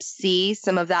to see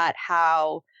some of that,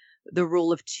 how the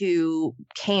rule of 2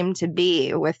 came to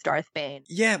be with Darth Bane.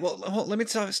 Yeah, well, let me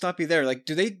stop you there. Like,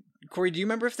 Corey, do you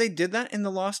remember if they did that in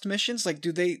the Lost Missions? Like,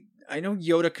 I know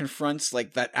Yoda confronts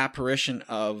like that apparition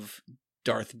of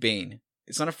Darth Bane.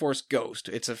 It's not a Force ghost.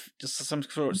 It's just some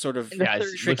sort of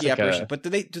tricky apparition. But do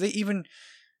they even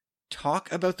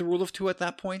talk about the rule of 2 at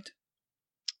that point?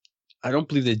 I don't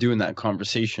believe they do in that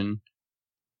conversation.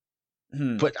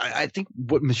 But I think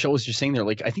what Michelle was just saying there,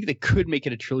 like, I think they could make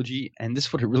it a trilogy, and this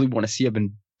is what I really want to see. I've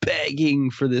been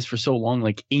begging for this for so long,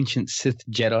 like Ancient Sith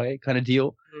Jedi kind of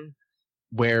deal,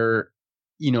 where,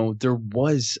 there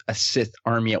was a Sith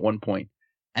army at one point,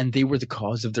 and they were the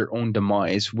cause of their own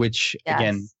demise, which,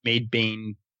 again, made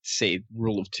Bane say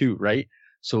rule of 2, right?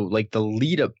 So, like, the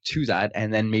lead up to that,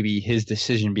 and then maybe his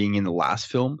decision being in the last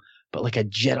film, but like a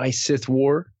Jedi Sith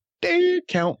war,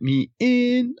 count me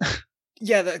in.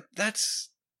 Yeah, that's.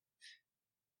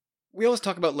 We always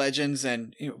talk about Legends,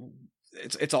 and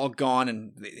it's all gone,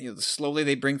 and slowly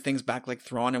they bring things back like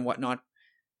Thrawn and whatnot.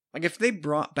 Like, if they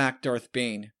brought back Darth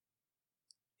Bane,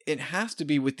 it has to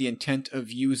be with the intent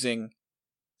of using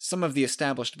some of the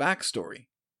established backstory.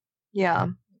 Yeah.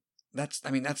 That's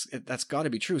got to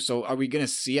be true. So are we going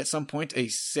to see at some point a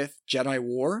Sith Jedi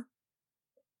war?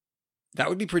 That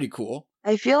would be pretty cool.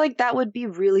 I feel like that would be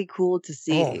really cool to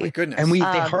see. Oh my goodness. And they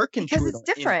hearken to it it's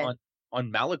different.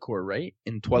 On Malachor, right?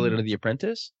 In Twilight of the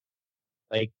Apprentice.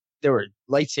 Like, there were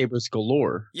lightsabers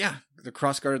galore. Yeah, the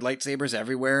cross-guarded lightsabers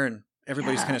everywhere, and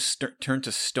everybody's kind of turned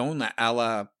to stone, a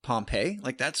la Pompeii.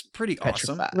 Like, that's pretty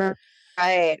awesome.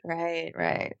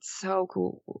 Right. So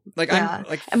cool. Like,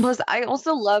 and plus, I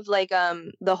also love like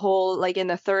the whole, like, in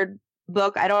the third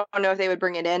book, I don't know if they would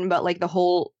bring it in, but like the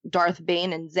whole Darth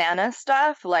Bane and Xana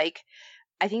stuff, like,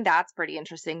 I think that's pretty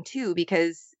interesting too,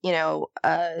 because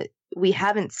we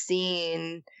haven't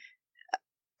seen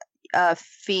a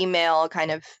female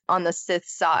kind of on the Sith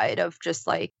side of just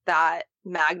like that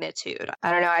magnitude.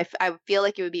 I don't know. I feel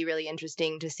like it would be really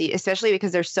interesting to see, especially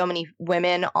because there's so many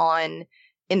women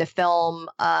in the film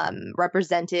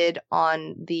represented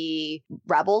on the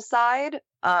rebel side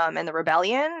and the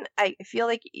rebellion. I feel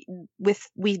like we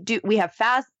have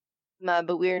Phasma,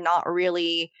 but we don't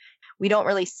really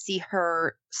see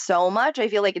her so much. I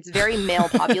feel like it's very male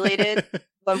populated.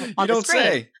 On the screen.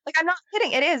 Say. Like, I'm not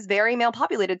kidding. It is very male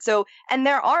populated. So, and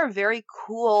there are very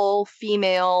cool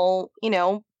female,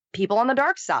 people on the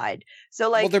dark side. So,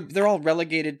 like, well, they're all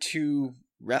relegated to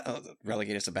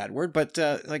relegate is a bad word, but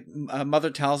like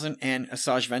Mother Talzin and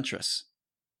Asajj Ventress.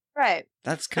 Right.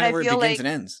 That's kind of where it begins and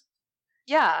ends.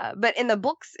 Yeah, but in the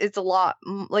books, it's a lot,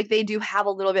 like, they do have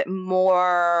a little bit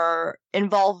more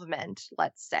involvement,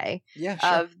 let's say,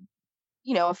 of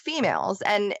females.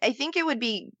 And I think it would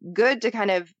be good to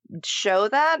kind of show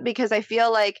that, because I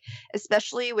feel like,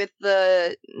 especially with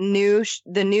the new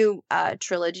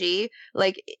trilogy,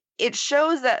 like, it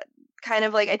shows that kind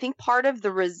of like, I think part of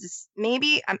the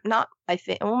maybe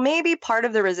part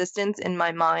of the resistance in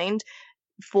my mind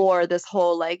for this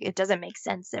whole, like, it doesn't make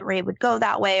sense that Rey would go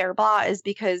that way or blah, is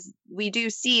because we do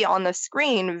see on the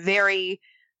screen very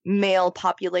male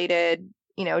populated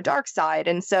dark side.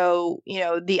 And so,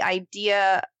 the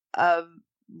idea of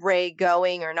Rey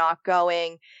going or not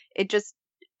going, it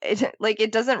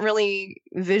doesn't really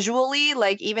visually,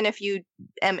 like, even if you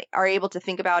are able to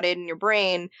think about it in your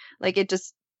brain, like,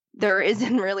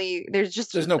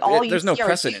 there's no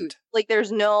precedent. Like,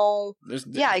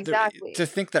 exactly. To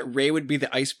think that Rey would be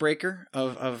the icebreaker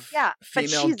of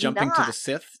female jumping to the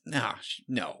Sith, no,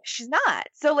 she's not.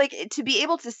 So, like, to be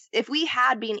able to, if we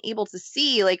had been able to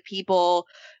see, like, people,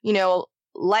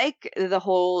 like the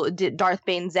whole Darth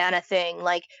Bane Xana thing,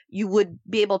 like, you would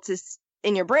be able to,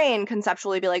 in your brain,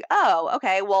 conceptually be like, oh,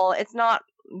 okay, well, it's not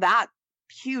that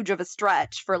huge of a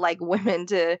stretch for, like, women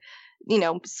to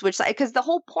switch side, because the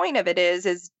whole point of it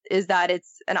is that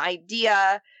it's an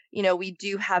idea, we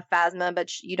do have Phasma,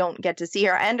 but you don't get to see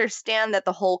her. I understand that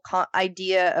the whole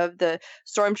idea of the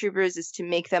stormtroopers is to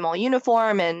make them all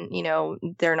uniform and,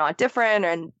 they're not different.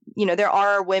 And, there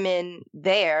are women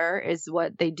there is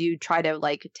what they do try to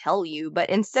like tell you. But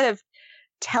instead of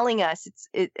telling us,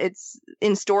 it's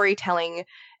in storytelling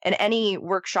and any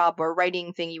workshop or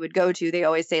writing thing you would go to, they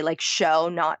always say like show,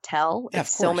 not tell. Yeah,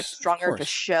 it's so much stronger to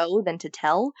show than to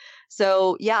tell.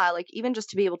 So yeah, like even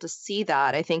just to be able to see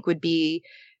that, I think would be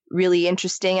really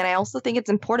interesting. And I also think it's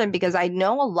important because I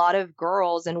know a lot of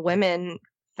girls and women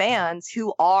fans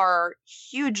who are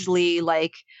hugely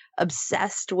like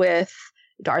obsessed with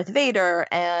Darth Vader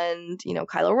and,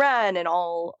 Kylo Ren and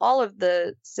all of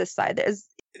the Sith side.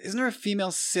 Isn't there a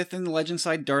female Sith in the Legend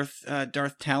side, Darth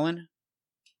Talon?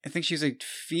 I think she's a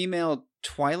female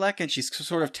Twi'lek, and she's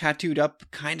sort of tattooed up,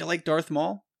 kind of like Darth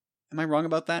Maul. Am I wrong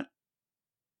about that?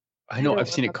 I know. I've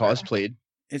seen it cosplayed.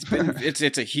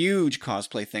 It's a huge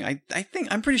cosplay thing. I think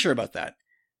I'm pretty sure about that.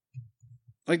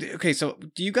 Like, okay, so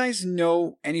do you guys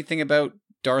know anything about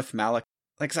Darth Malak?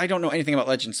 Like, 'cause I don't know anything about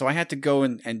Legends, so I had to go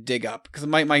and dig up because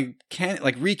my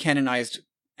recanonized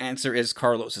answer is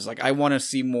Carlos. Is like I want to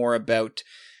see more about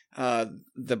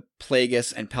the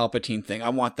Plagueis and Palpatine thing. I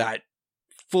want that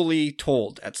fully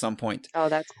told at some point. Oh,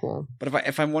 that's cool. But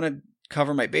if I want to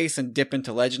cover my base and dip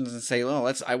into Legends and say, oh,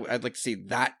 I'd like to see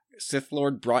that Sith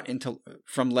Lord brought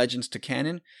from Legends to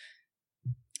canon.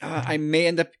 I may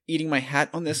end up eating my hat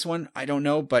on this one. I don't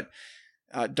know, but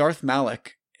Darth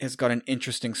Malak has got an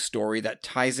interesting story that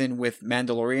ties in with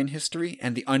Mandalorian history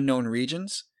and the unknown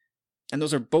regions. And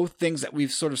those are both things that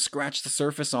we've sort of scratched the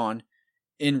surface on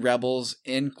in Rebels,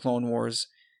 in Clone Wars.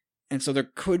 And so there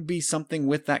could be something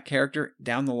with that character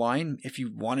down the line if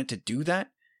you wanted to do that.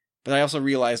 But I also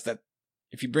realized that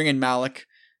if you bring in Malak,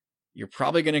 you're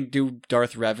probably going to do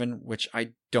Darth Revan, which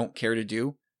I don't care to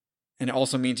do. And it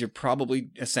also means you're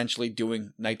probably essentially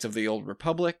doing Knights of the Old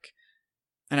Republic.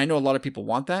 And I know a lot of people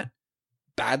want that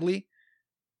badly.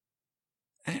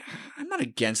 I'm not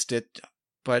against it,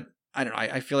 but I don't know.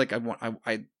 I feel like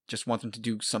I just want them to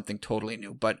do something totally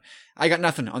new. But I got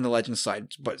nothing on the Legends side.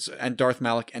 And Darth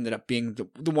Malak ended up being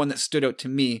the one that stood out to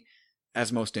me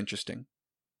as most interesting.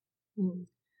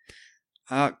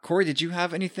 Corey, did you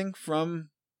have anything from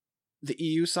the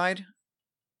EU side?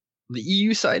 The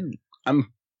EU side,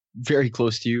 I'm very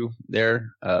close to you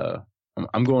there.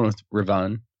 I'm going with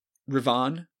Revan.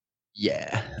 Revan?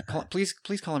 Yeah. Please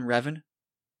call him Revan.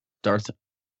 Darth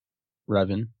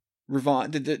Revan.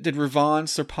 Revan. Did Revan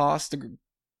surpass the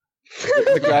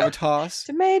gravitas?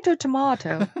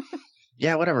 Tomato.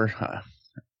 Yeah, whatever.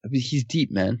 He's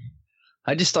deep, man.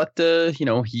 I just thought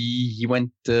he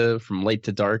went from light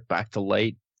to dark, back to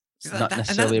light. Not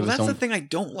necessarily of his own. That's the thing I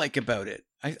don't like about it.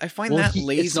 I find that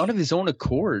lazy. It's not of his own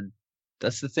accord.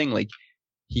 That's the thing. Like,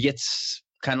 he gets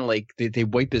kind of like they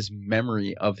wipe his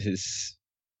memory of his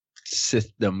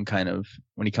Sithdom kind of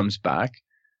when he comes back.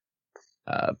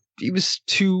 He was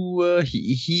too.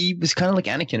 He was kind of like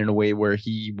Anakin in a way where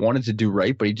he wanted to do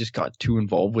right, but he just got too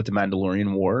involved with the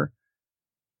Mandalorian War,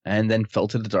 and then fell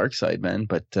to the dark side, man.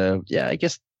 But yeah, I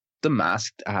guess the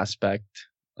masked aspect,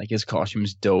 like his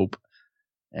costume's dope,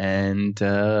 and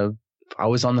I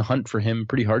was on the hunt for him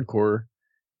pretty hardcore.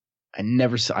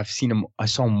 I've seen him. I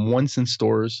saw him once in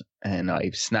stores, and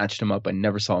I've snatched him up. I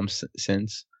never saw him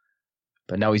since,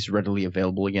 but now he's readily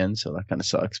available again, so that kind of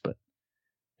sucks. But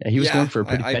yeah, he was going for a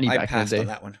pretty penny back in the day. On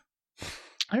that one.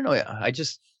 I don't know. I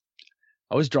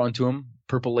was drawn to him.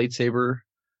 Purple lightsaber.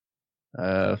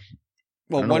 Well,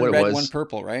 one red, one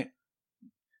purple, right?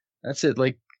 That's it.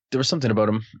 Like, there was something about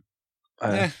him.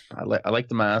 I like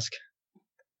the mask,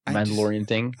 Mandalorian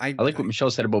thing. I like what Michelle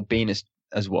said about Bane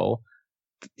as well.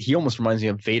 He almost reminds me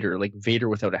of Vader, like Vader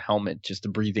without a helmet, just a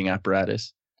breathing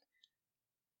apparatus.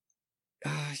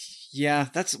 Yeah,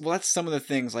 that's some of the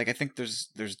things. Like, I think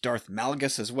there's Darth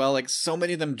Malgus as well. Like, so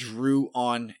many of them drew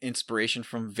on inspiration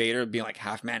from Vader being like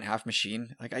half man, half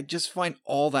machine. Like, I just find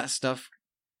all that stuff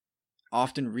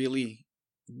often really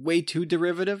way too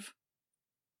derivative.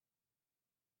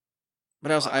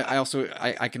 But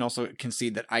I can also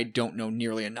concede that I don't know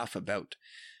nearly enough about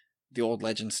the old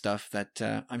legend stuff that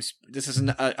this is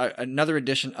another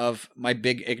edition of my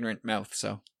big ignorant mouth.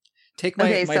 So take my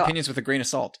opinions with a grain of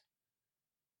salt.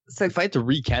 So if I had to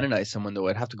recanonize someone, though,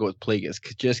 I'd have to go with Plagueis,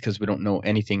 just because we don't know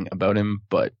anything about him.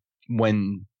 But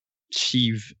when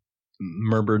Sheev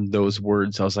murmured those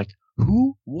words, I was like,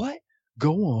 who? What?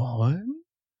 Go on.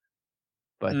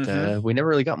 But we never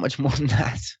really got much more than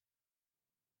that.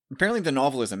 Apparently the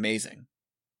novel is amazing.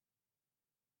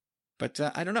 But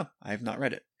I don't know. I have not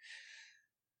read it.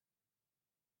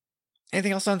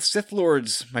 Anything else on Sith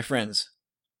Lords, my friends?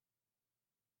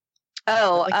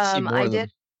 Oh, I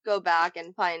did go back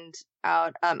and find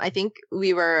out. I think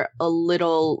we were a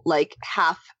little like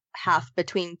half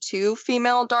between two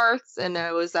female Darths, and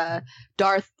it was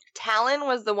Darth Talon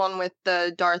was the one with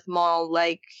the Darth Maul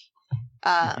like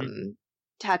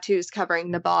tattoos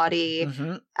covering the body,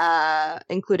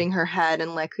 including her head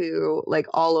and Leku like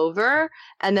all over.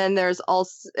 And then there's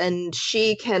also, and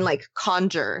she can like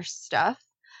conjure stuff,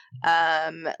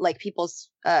 like people's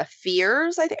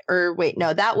fears, I think. Or wait,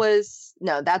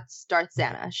 that's Darth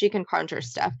Zana. She can conjure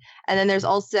stuff. And then there's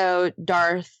also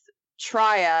Darth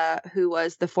Traya, who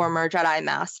was the former Jedi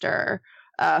Master,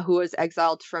 who was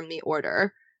exiled from the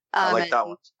Order. I like that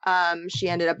one. She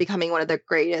ended up becoming one of the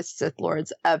greatest Sith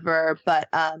Lords ever, but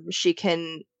she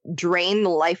can drain the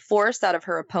life force out of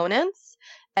her opponents,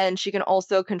 and she can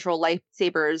also control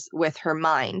lightsabers with her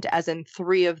mind, as in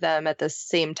 3 of them at the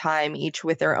same time, each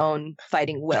with their own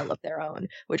fighting will of their own,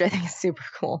 which I think is super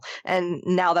cool. And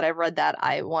now that I've read that,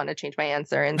 I want to change my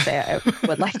answer and say I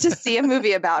would like to see a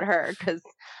movie about her, because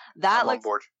that looks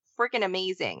freaking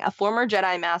amazing. A former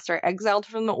Jedi Master exiled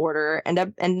from the Order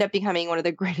ended up becoming one of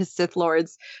the greatest Sith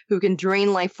Lords, who can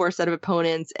drain life force out of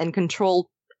opponents and control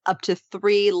up to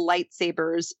 3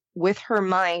 lightsabers with her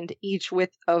mind, each with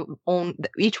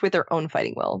their own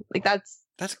fighting will. Like that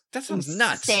sounds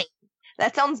nuts.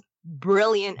 That sounds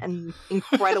brilliant and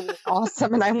incredibly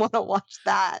awesome, and I want to watch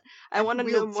that. I want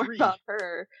to know more about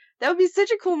her. That would be such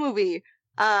a cool movie.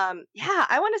 Yeah,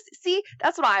 I want to see.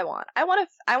 That's what I want. I want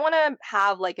to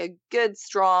have like a good,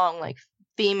 strong, like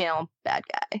female bad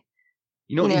guy.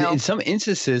 You know, in some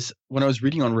instances, when I was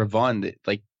reading on Ravon,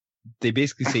 like they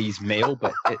basically say he's male,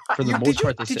 but for the most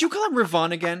part, did you call him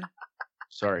Ravon again?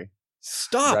 Sorry,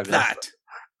 stop that.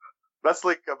 That's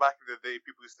like back in the day,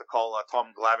 people used to call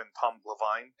Tom Glavine Tom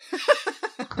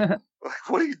Glavine. Like,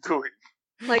 what are you doing?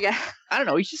 Like, I don't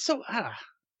know. He's just so.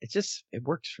 It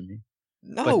works for me.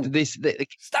 No, but they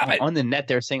stop it. On the net,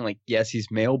 they're saying like, yes,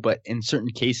 he's male, but in certain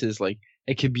cases, like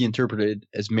it could be interpreted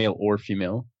as male or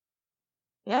female.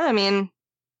 Yeah, I mean,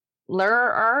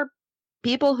 there are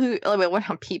people who, well,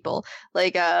 not people,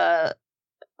 like,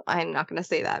 I'm not going to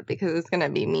say that because it's going to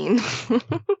be mean.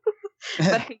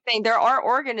 But I'm saying there are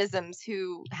organisms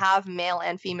who have male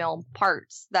and female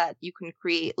parts that you can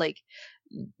create, like,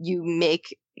 you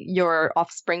make your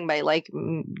offspring by like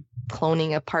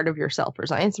cloning a part of yourself or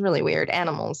something. It's really weird.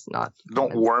 Animals, not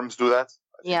don't humans. Worms do that?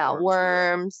 Yeah,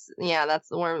 worms. Yeah, that's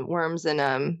the worms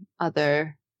and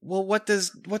other. Well, what does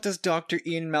Dr.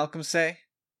 Ian Malcolm say?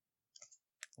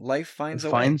 Life finds a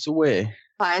way.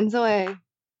 Finds a way.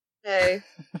 Hey.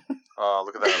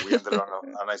 Look at that. We ended on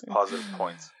a nice positive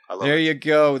point. I love there it. You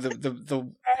go. The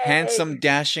handsome,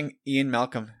 dashing Ian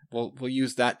Malcolm. We'll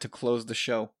use that to close the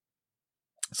show.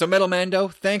 So Metal Mando,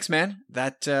 thanks, man.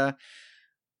 That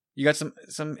you got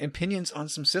some opinions on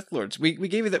some Sith Lords. We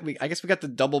gave you that. I guess we got the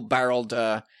double-barreled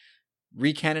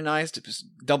recanonized, just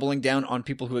doubling down on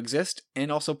people who exist,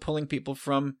 and also pulling people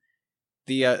from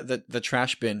the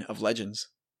trash bin of legends.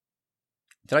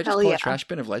 Did I just call it a trash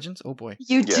bin of legends? Oh boy,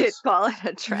 you did call it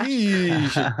a trash bin. You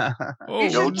should call it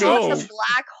the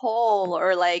black hole,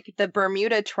 or like the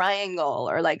Bermuda Triangle,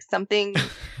 or like something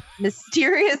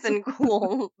mysterious and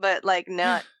cool, but like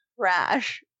not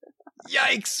trash.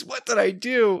 Yikes! What did I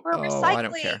do? We're recycling, I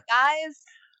don't care. Guys.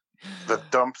 The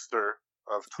dumpster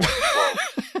of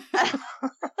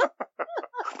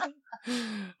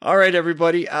 2012. All right,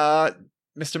 everybody.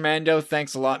 Mr. Mando,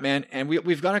 thanks a lot, man. And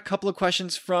we've got a couple of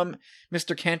questions from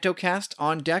Mr. CantoCast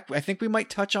on deck. I think we might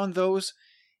touch on those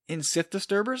in Sith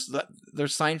Disturbers.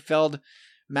 There's Seinfeld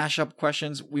mashup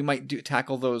questions. We might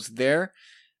tackle those there.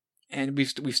 And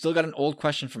we've still got an old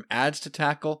question from ads to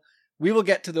tackle. We will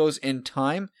get to those in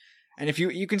time. And if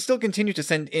you can still continue to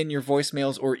send in your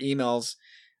voicemails or emails.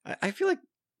 I feel like,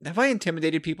 have I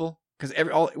intimidated people? Because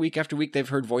all week after week they've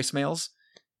heard voicemails,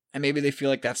 and maybe they feel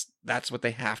like that's what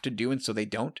they have to do, and so they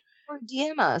don't. Or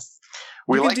DM us.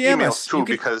 We like emails too,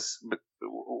 because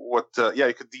you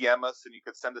could DM us and you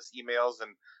could send us emails,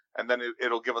 and then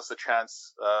it'll give us a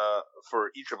chance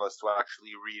for each of us to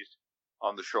actually read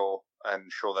on the show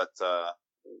and show that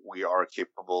we are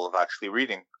capable of actually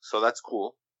reading. So that's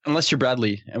cool. Unless you're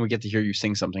Bradley and we get to hear you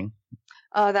sing something.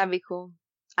 Oh, that'd be cool.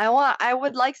 I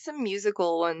would like some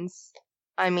musical ones.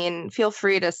 I mean, feel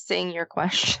free to sing your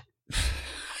question.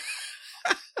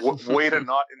 Way to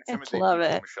not intimidate people,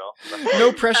 Michelle.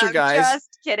 No pressure, guys.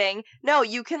 Just kidding. No,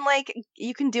 you can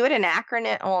do it in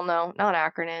acronym. Well, no, not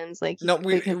acronyms. Like no,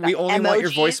 we only emojis. Want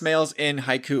your voicemails in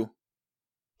haiku.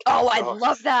 Oh, I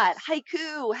love that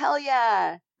haiku. Hell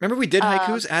yeah! Remember we did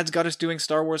haikus. Ads got us doing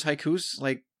Star Wars haikus.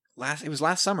 Like it was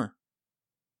last summer.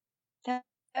 That'd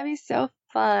be so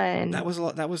fun. That was a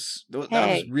lot. That was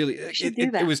really.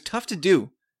 It was tough to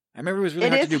do. I remember it was really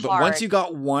hard to do. But hard. once you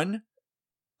got one,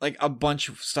 like a bunch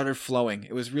started flowing.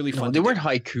 It was really fun. No, they weren't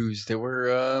haikus. They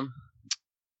were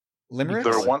limericks.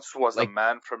 There once was a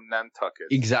man from Nantucket.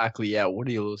 Exactly. Yeah. What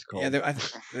are those called? Yeah,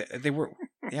 they were.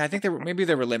 Yeah, I think they were. Maybe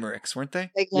they were limericks, weren't they?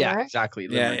 Like yeah, exactly.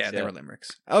 Limericks, yeah, they were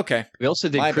limericks. Okay. We also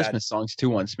did Christmas songs too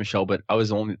once, Michelle, but I was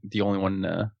the only one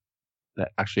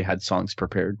that actually had songs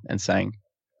prepared and sang.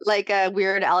 Like a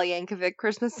weird Al Yankovic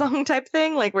Christmas song type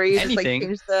thing, like where you just like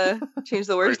change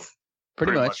the words.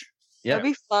 Pretty much. Yeah.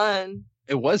 That'd be fun.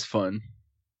 It was fun.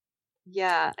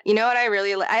 Yeah. You know what I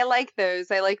really I like those.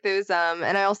 I like those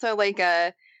and I also like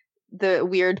the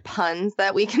weird puns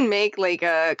that we can make, like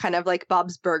kind of like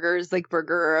Bob's Burgers, like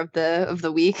burger of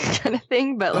the week kind of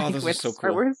thing, but like with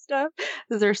Star Wars stuff.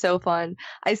 Those are so fun.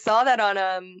 I saw that on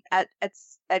at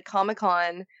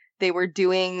Comic-Con. They were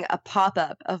doing a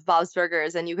pop-up of Bob's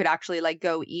Burgers, and you could actually like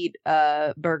go eat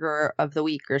a burger of the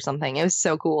week or something. It was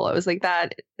so cool. I was like,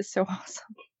 that is so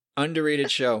awesome.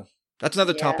 Underrated show. That's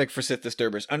another topic for Sith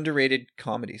Disturbers. Underrated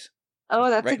comedies.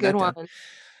 Oh, that's a good one.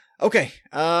 Okay,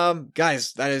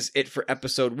 guys, that is it for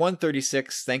episode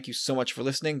 136. Thank you so much for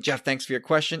listening. Jeff, thanks for your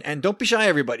question. And don't be shy,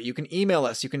 everybody. You can email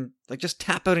us. You can just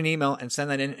tap out an email and send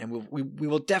that in, and we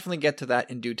will definitely get to that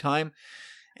in due time.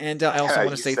 And I also want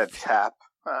to say... tap.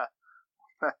 Tap.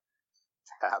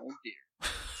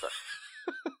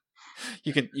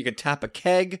 You can tap a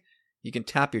keg. You can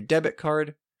tap your debit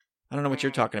card. I don't know what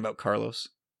you're talking about, Carlos.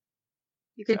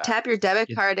 You could tap your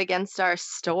debit card against our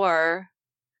store.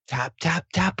 Tap, tap,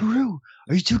 taparoo.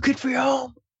 Are you too good for your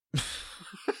home? You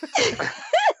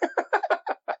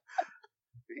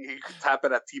can tap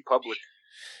it at TeePublic.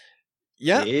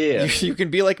 Yeah. You can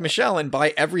be like Michelle and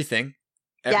buy everything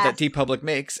that TeePublic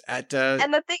makes at.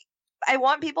 And the thing I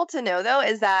want people to know though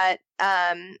is that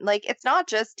like it's not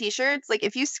just t-shirts. Like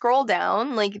if you scroll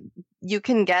down, like you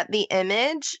can get the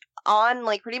image on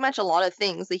like pretty much a lot of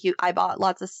things. Like I bought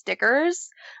lots of stickers.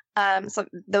 So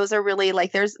those are really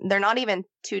like they're not even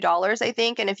 $2, I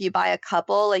think, and if you buy a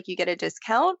couple, like you get a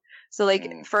discount. So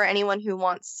like for anyone who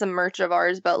wants some merch of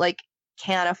ours but like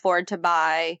can't afford to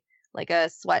buy like a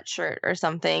sweatshirt or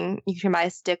something, you can buy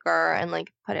a sticker and like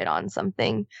put it on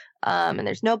something. And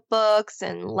there's notebooks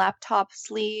and laptop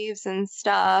sleeves and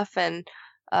stuff and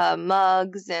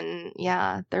mugs, and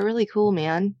yeah, they're really cool,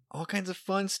 man. All kinds of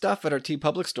fun stuff at our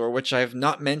TeePublic store, which I've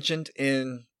not mentioned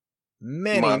in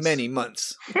many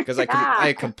months because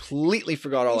I completely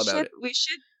forgot all about it. We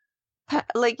should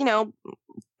like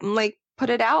like put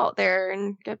it out there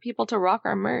and get people to rock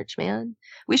our merch, man.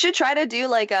 We should try to do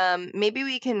like maybe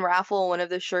we can raffle one of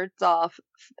the shirts off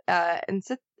and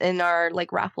sit in our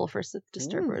like raffle for Sith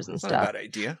Disturbers and stuff. Not a bad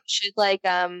idea. Should like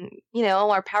our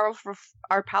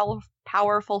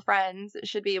powerful friends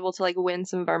should be able to like win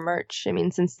some of our merch. I mean,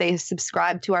 since they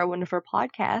subscribe to our wonderful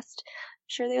podcast, I'm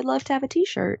sure they'd love to have a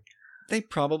t-shirt. They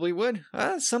probably would.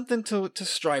 Something to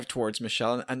strive towards,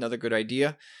 Michelle. Another good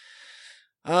idea.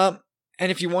 And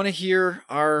if you want to hear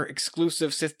our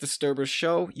exclusive Sith Disturbers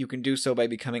show, you can do so by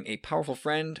becoming a powerful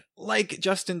friend, like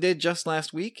Justin did just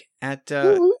last week at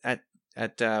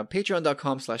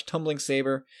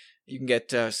patreon.com/tumblingsaber. You can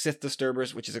get Sith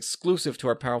Disturbers, which is exclusive to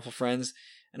our powerful friends,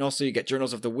 and also you get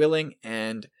Journals of the Willing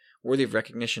and Worthy of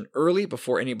Recognition early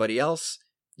before anybody else.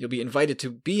 You'll be invited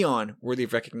to be on Worthy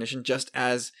of Recognition, just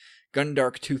as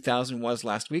Gundark 2000 was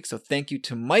last week. So thank you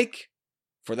to Mike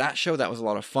for that show. That was a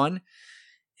lot of fun.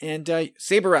 And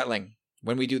Saber Rattling.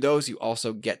 When we do those, you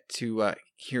also get to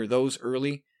hear those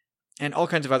early. And all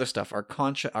kinds of other stuff. Our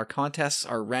contests,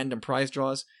 our random prize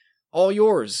draws, all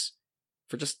yours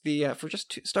for just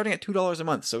starting at $2 a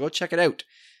month. So go check it out.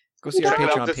 Go see our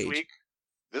Patreon page.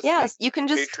 This week, you can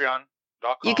just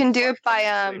Patreon.com. You can do it by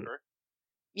and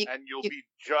you'll be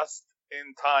just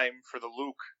in time for the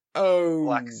Luke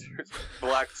Black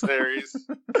Series.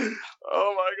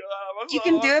 Oh my god! You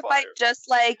can do it by just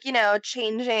like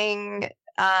changing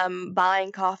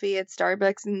buying coffee at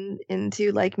Starbucks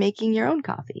into like making your own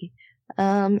coffee.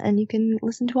 And you can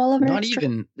listen to all of our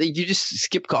you just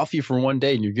skip coffee for one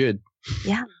day and you're good.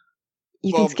 Yeah.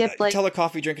 You can skip like tell a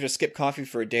coffee drinker to skip coffee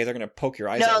for a day, they're gonna poke your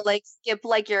eyes out. No, like skip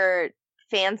like your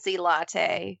fancy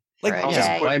latte. Like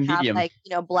have like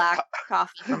black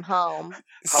coffee from home.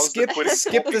 Skip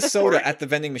the soda at the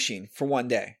vending machine for one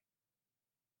day.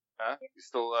 You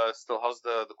still how's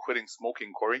the quitting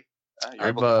smoking, Corey? You're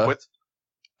able to quit.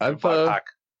 I didn't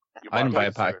buy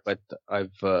a pack, but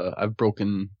I've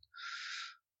broken.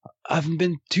 I haven't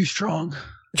been too strong.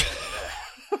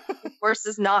 The force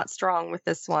is not strong with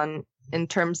this one in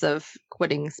terms of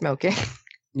quitting smoking.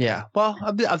 Yeah, well,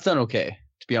 I've done okay,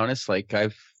 to be honest. Like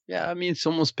I've Yeah, I mean, it's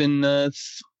almost been. I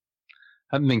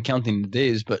haven't been counting the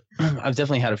days, but I've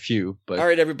definitely had a few. But all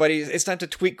right, everybody, it's time to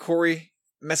tweet Corey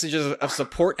messages of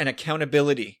support and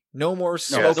accountability. No more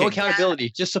smoking. No accountability,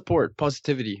 just support,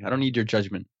 positivity. I don't need your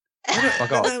judgment.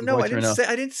 Fuck off. No, I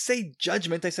didn't say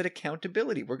judgment. I said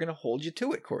accountability. We're gonna hold you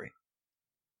to it, Corey.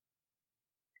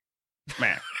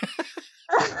 Man.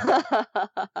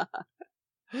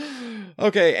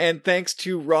 Okay, and thanks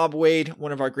to Rob Wade,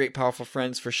 one of our great, powerful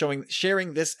friends, for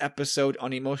sharing this episode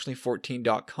on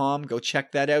emotionally14.com. Go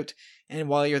check that out. And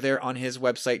while you're there on his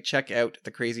website, check out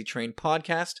the Crazy Train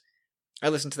podcast. I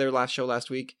listened to their last show last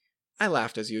week. I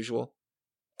laughed as usual.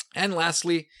 And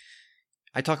lastly,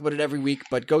 I talk about it every week,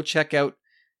 but go check out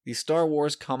the Star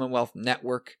Wars Commonwealth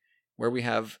Network, where we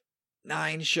have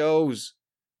 9 shows.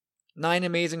 9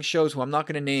 amazing shows who I'm not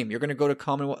going to name. You're going to go to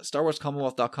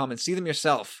StarWarsCommonwealth.com and see them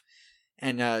yourself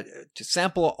and to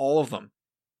sample all of them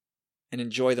and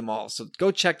enjoy them all. So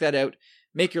go check that out.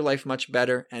 Make your life much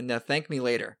better and thank me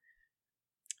later.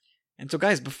 And so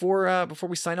guys, before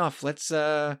we sign off, let's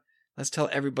tell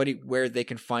everybody where they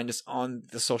can find us on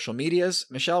the social medias.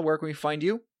 Michelle, where can we find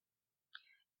you?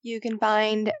 You can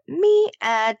find me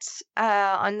at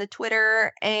on the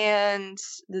Twitter and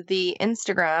the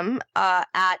Instagram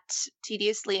at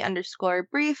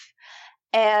tediously_brief.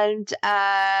 And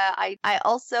I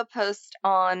also post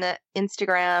on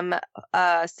Instagram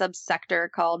a subsector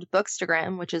called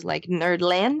Bookstagram, which is like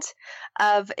Nerdland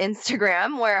of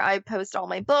Instagram, where I post all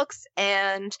my books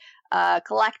and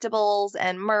collectibles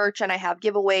and merch, and I have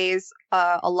giveaways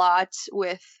a lot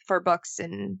for books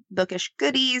and bookish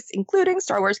goodies, including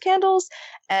Star Wars candles,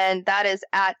 and that is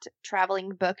at Traveling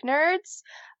Book Nerds,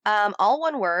 all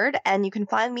one word. And you can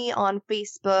find me on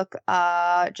Facebook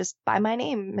just by my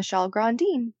name, Michelle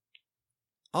Grandin.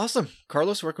 Awesome.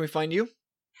 Carlos, where can we find you?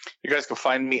 You guys can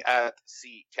find me at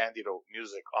C Candido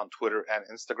Music on Twitter and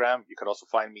Instagram. You can also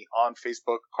find me on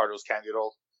Facebook, Carlos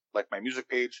Candido, like my music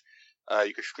page.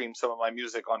 You can stream some of my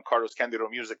music on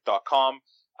carloscandidomusic.com.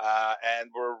 And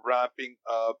we're wrapping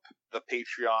up the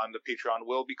Patreon. The Patreon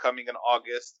will be coming in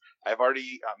August. I'm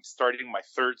starting my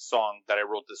 3rd song that I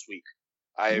wrote this week.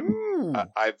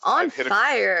 I've hit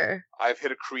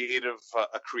a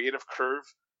creative curve.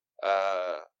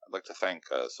 I'd like to thank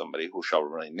somebody who shall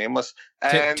remain nameless.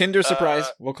 And, Tinder surprise.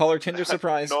 We'll call her Tinder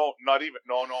surprise. No, not even.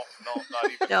 No, not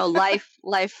even. No, life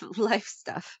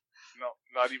stuff. No,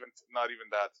 not even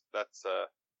that. That's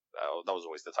that was a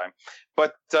waste of time.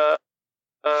 But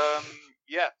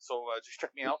yeah. So just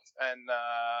check me out, and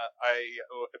I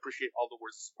appreciate all the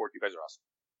words of support. You guys are awesome.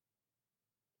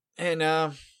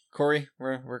 And Corey,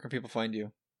 where can people find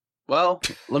you? Well,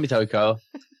 let me tell you, Kyle.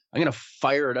 I'm gonna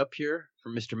fire it up here for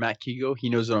Mr. Matt Kigo. He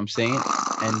knows what I'm saying,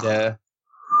 and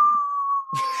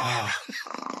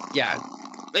yeah,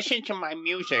 listen to my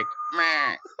music.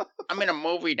 I'm in a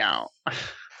movie now.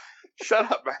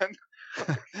 Shut up, man.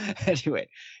 Anyway,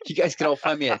 you guys can all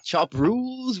find me at Chop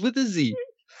Rules with a Z.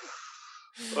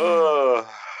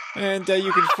 And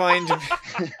you can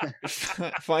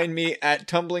find me at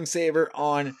Tumbling Saber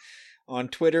on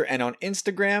Twitter and on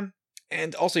Instagram.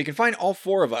 And also you can find all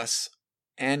 4 of us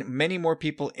and many more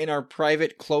people in our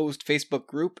private closed Facebook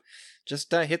group.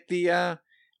 Just hit the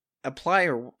apply,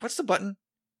 or what's the button?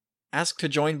 Ask to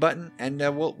join button, and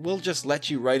we'll just let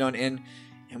you right on in.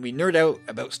 And we nerd out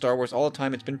about Star Wars all the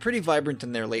time. It's been pretty vibrant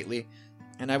in there lately.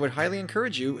 And I would highly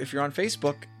encourage you, if you're on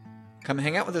Facebook, come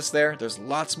hang out with us there. There's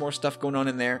lots more stuff going on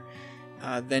in there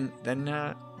than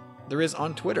there is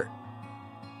on Twitter.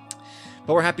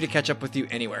 But we're happy to catch up with you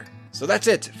anywhere. So that's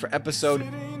it for episode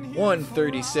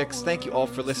 136. Thank you all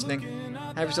for listening.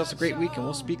 Have yourselves a great week, and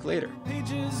we'll speak later.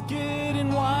 Pages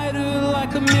getting wider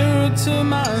like a mirror to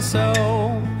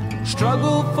myself.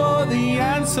 Struggle for the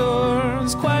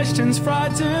answers, questions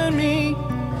frighten me.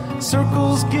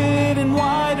 Circles getting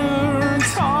wider,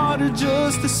 it's harder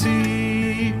just to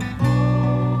see.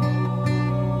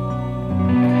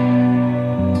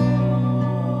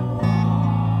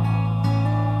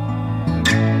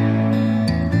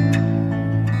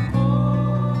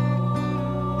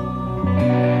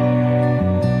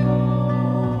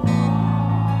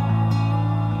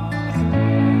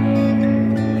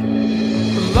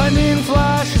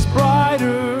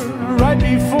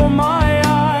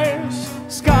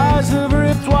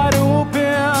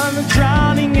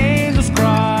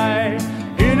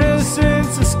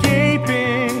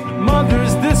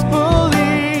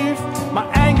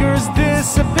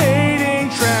 Dissipating,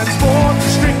 transformed to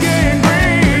stricken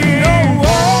grief. Oh,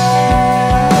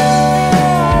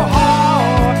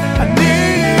 I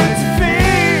needed to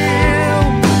feel.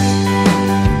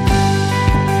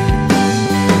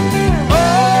 Oh,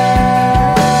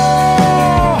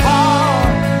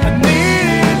 I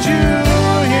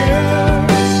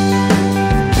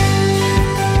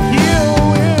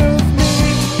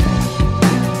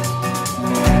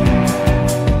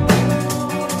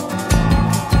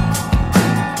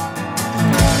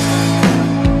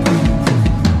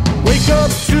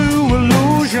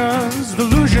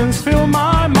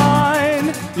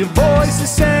Your voice is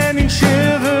saying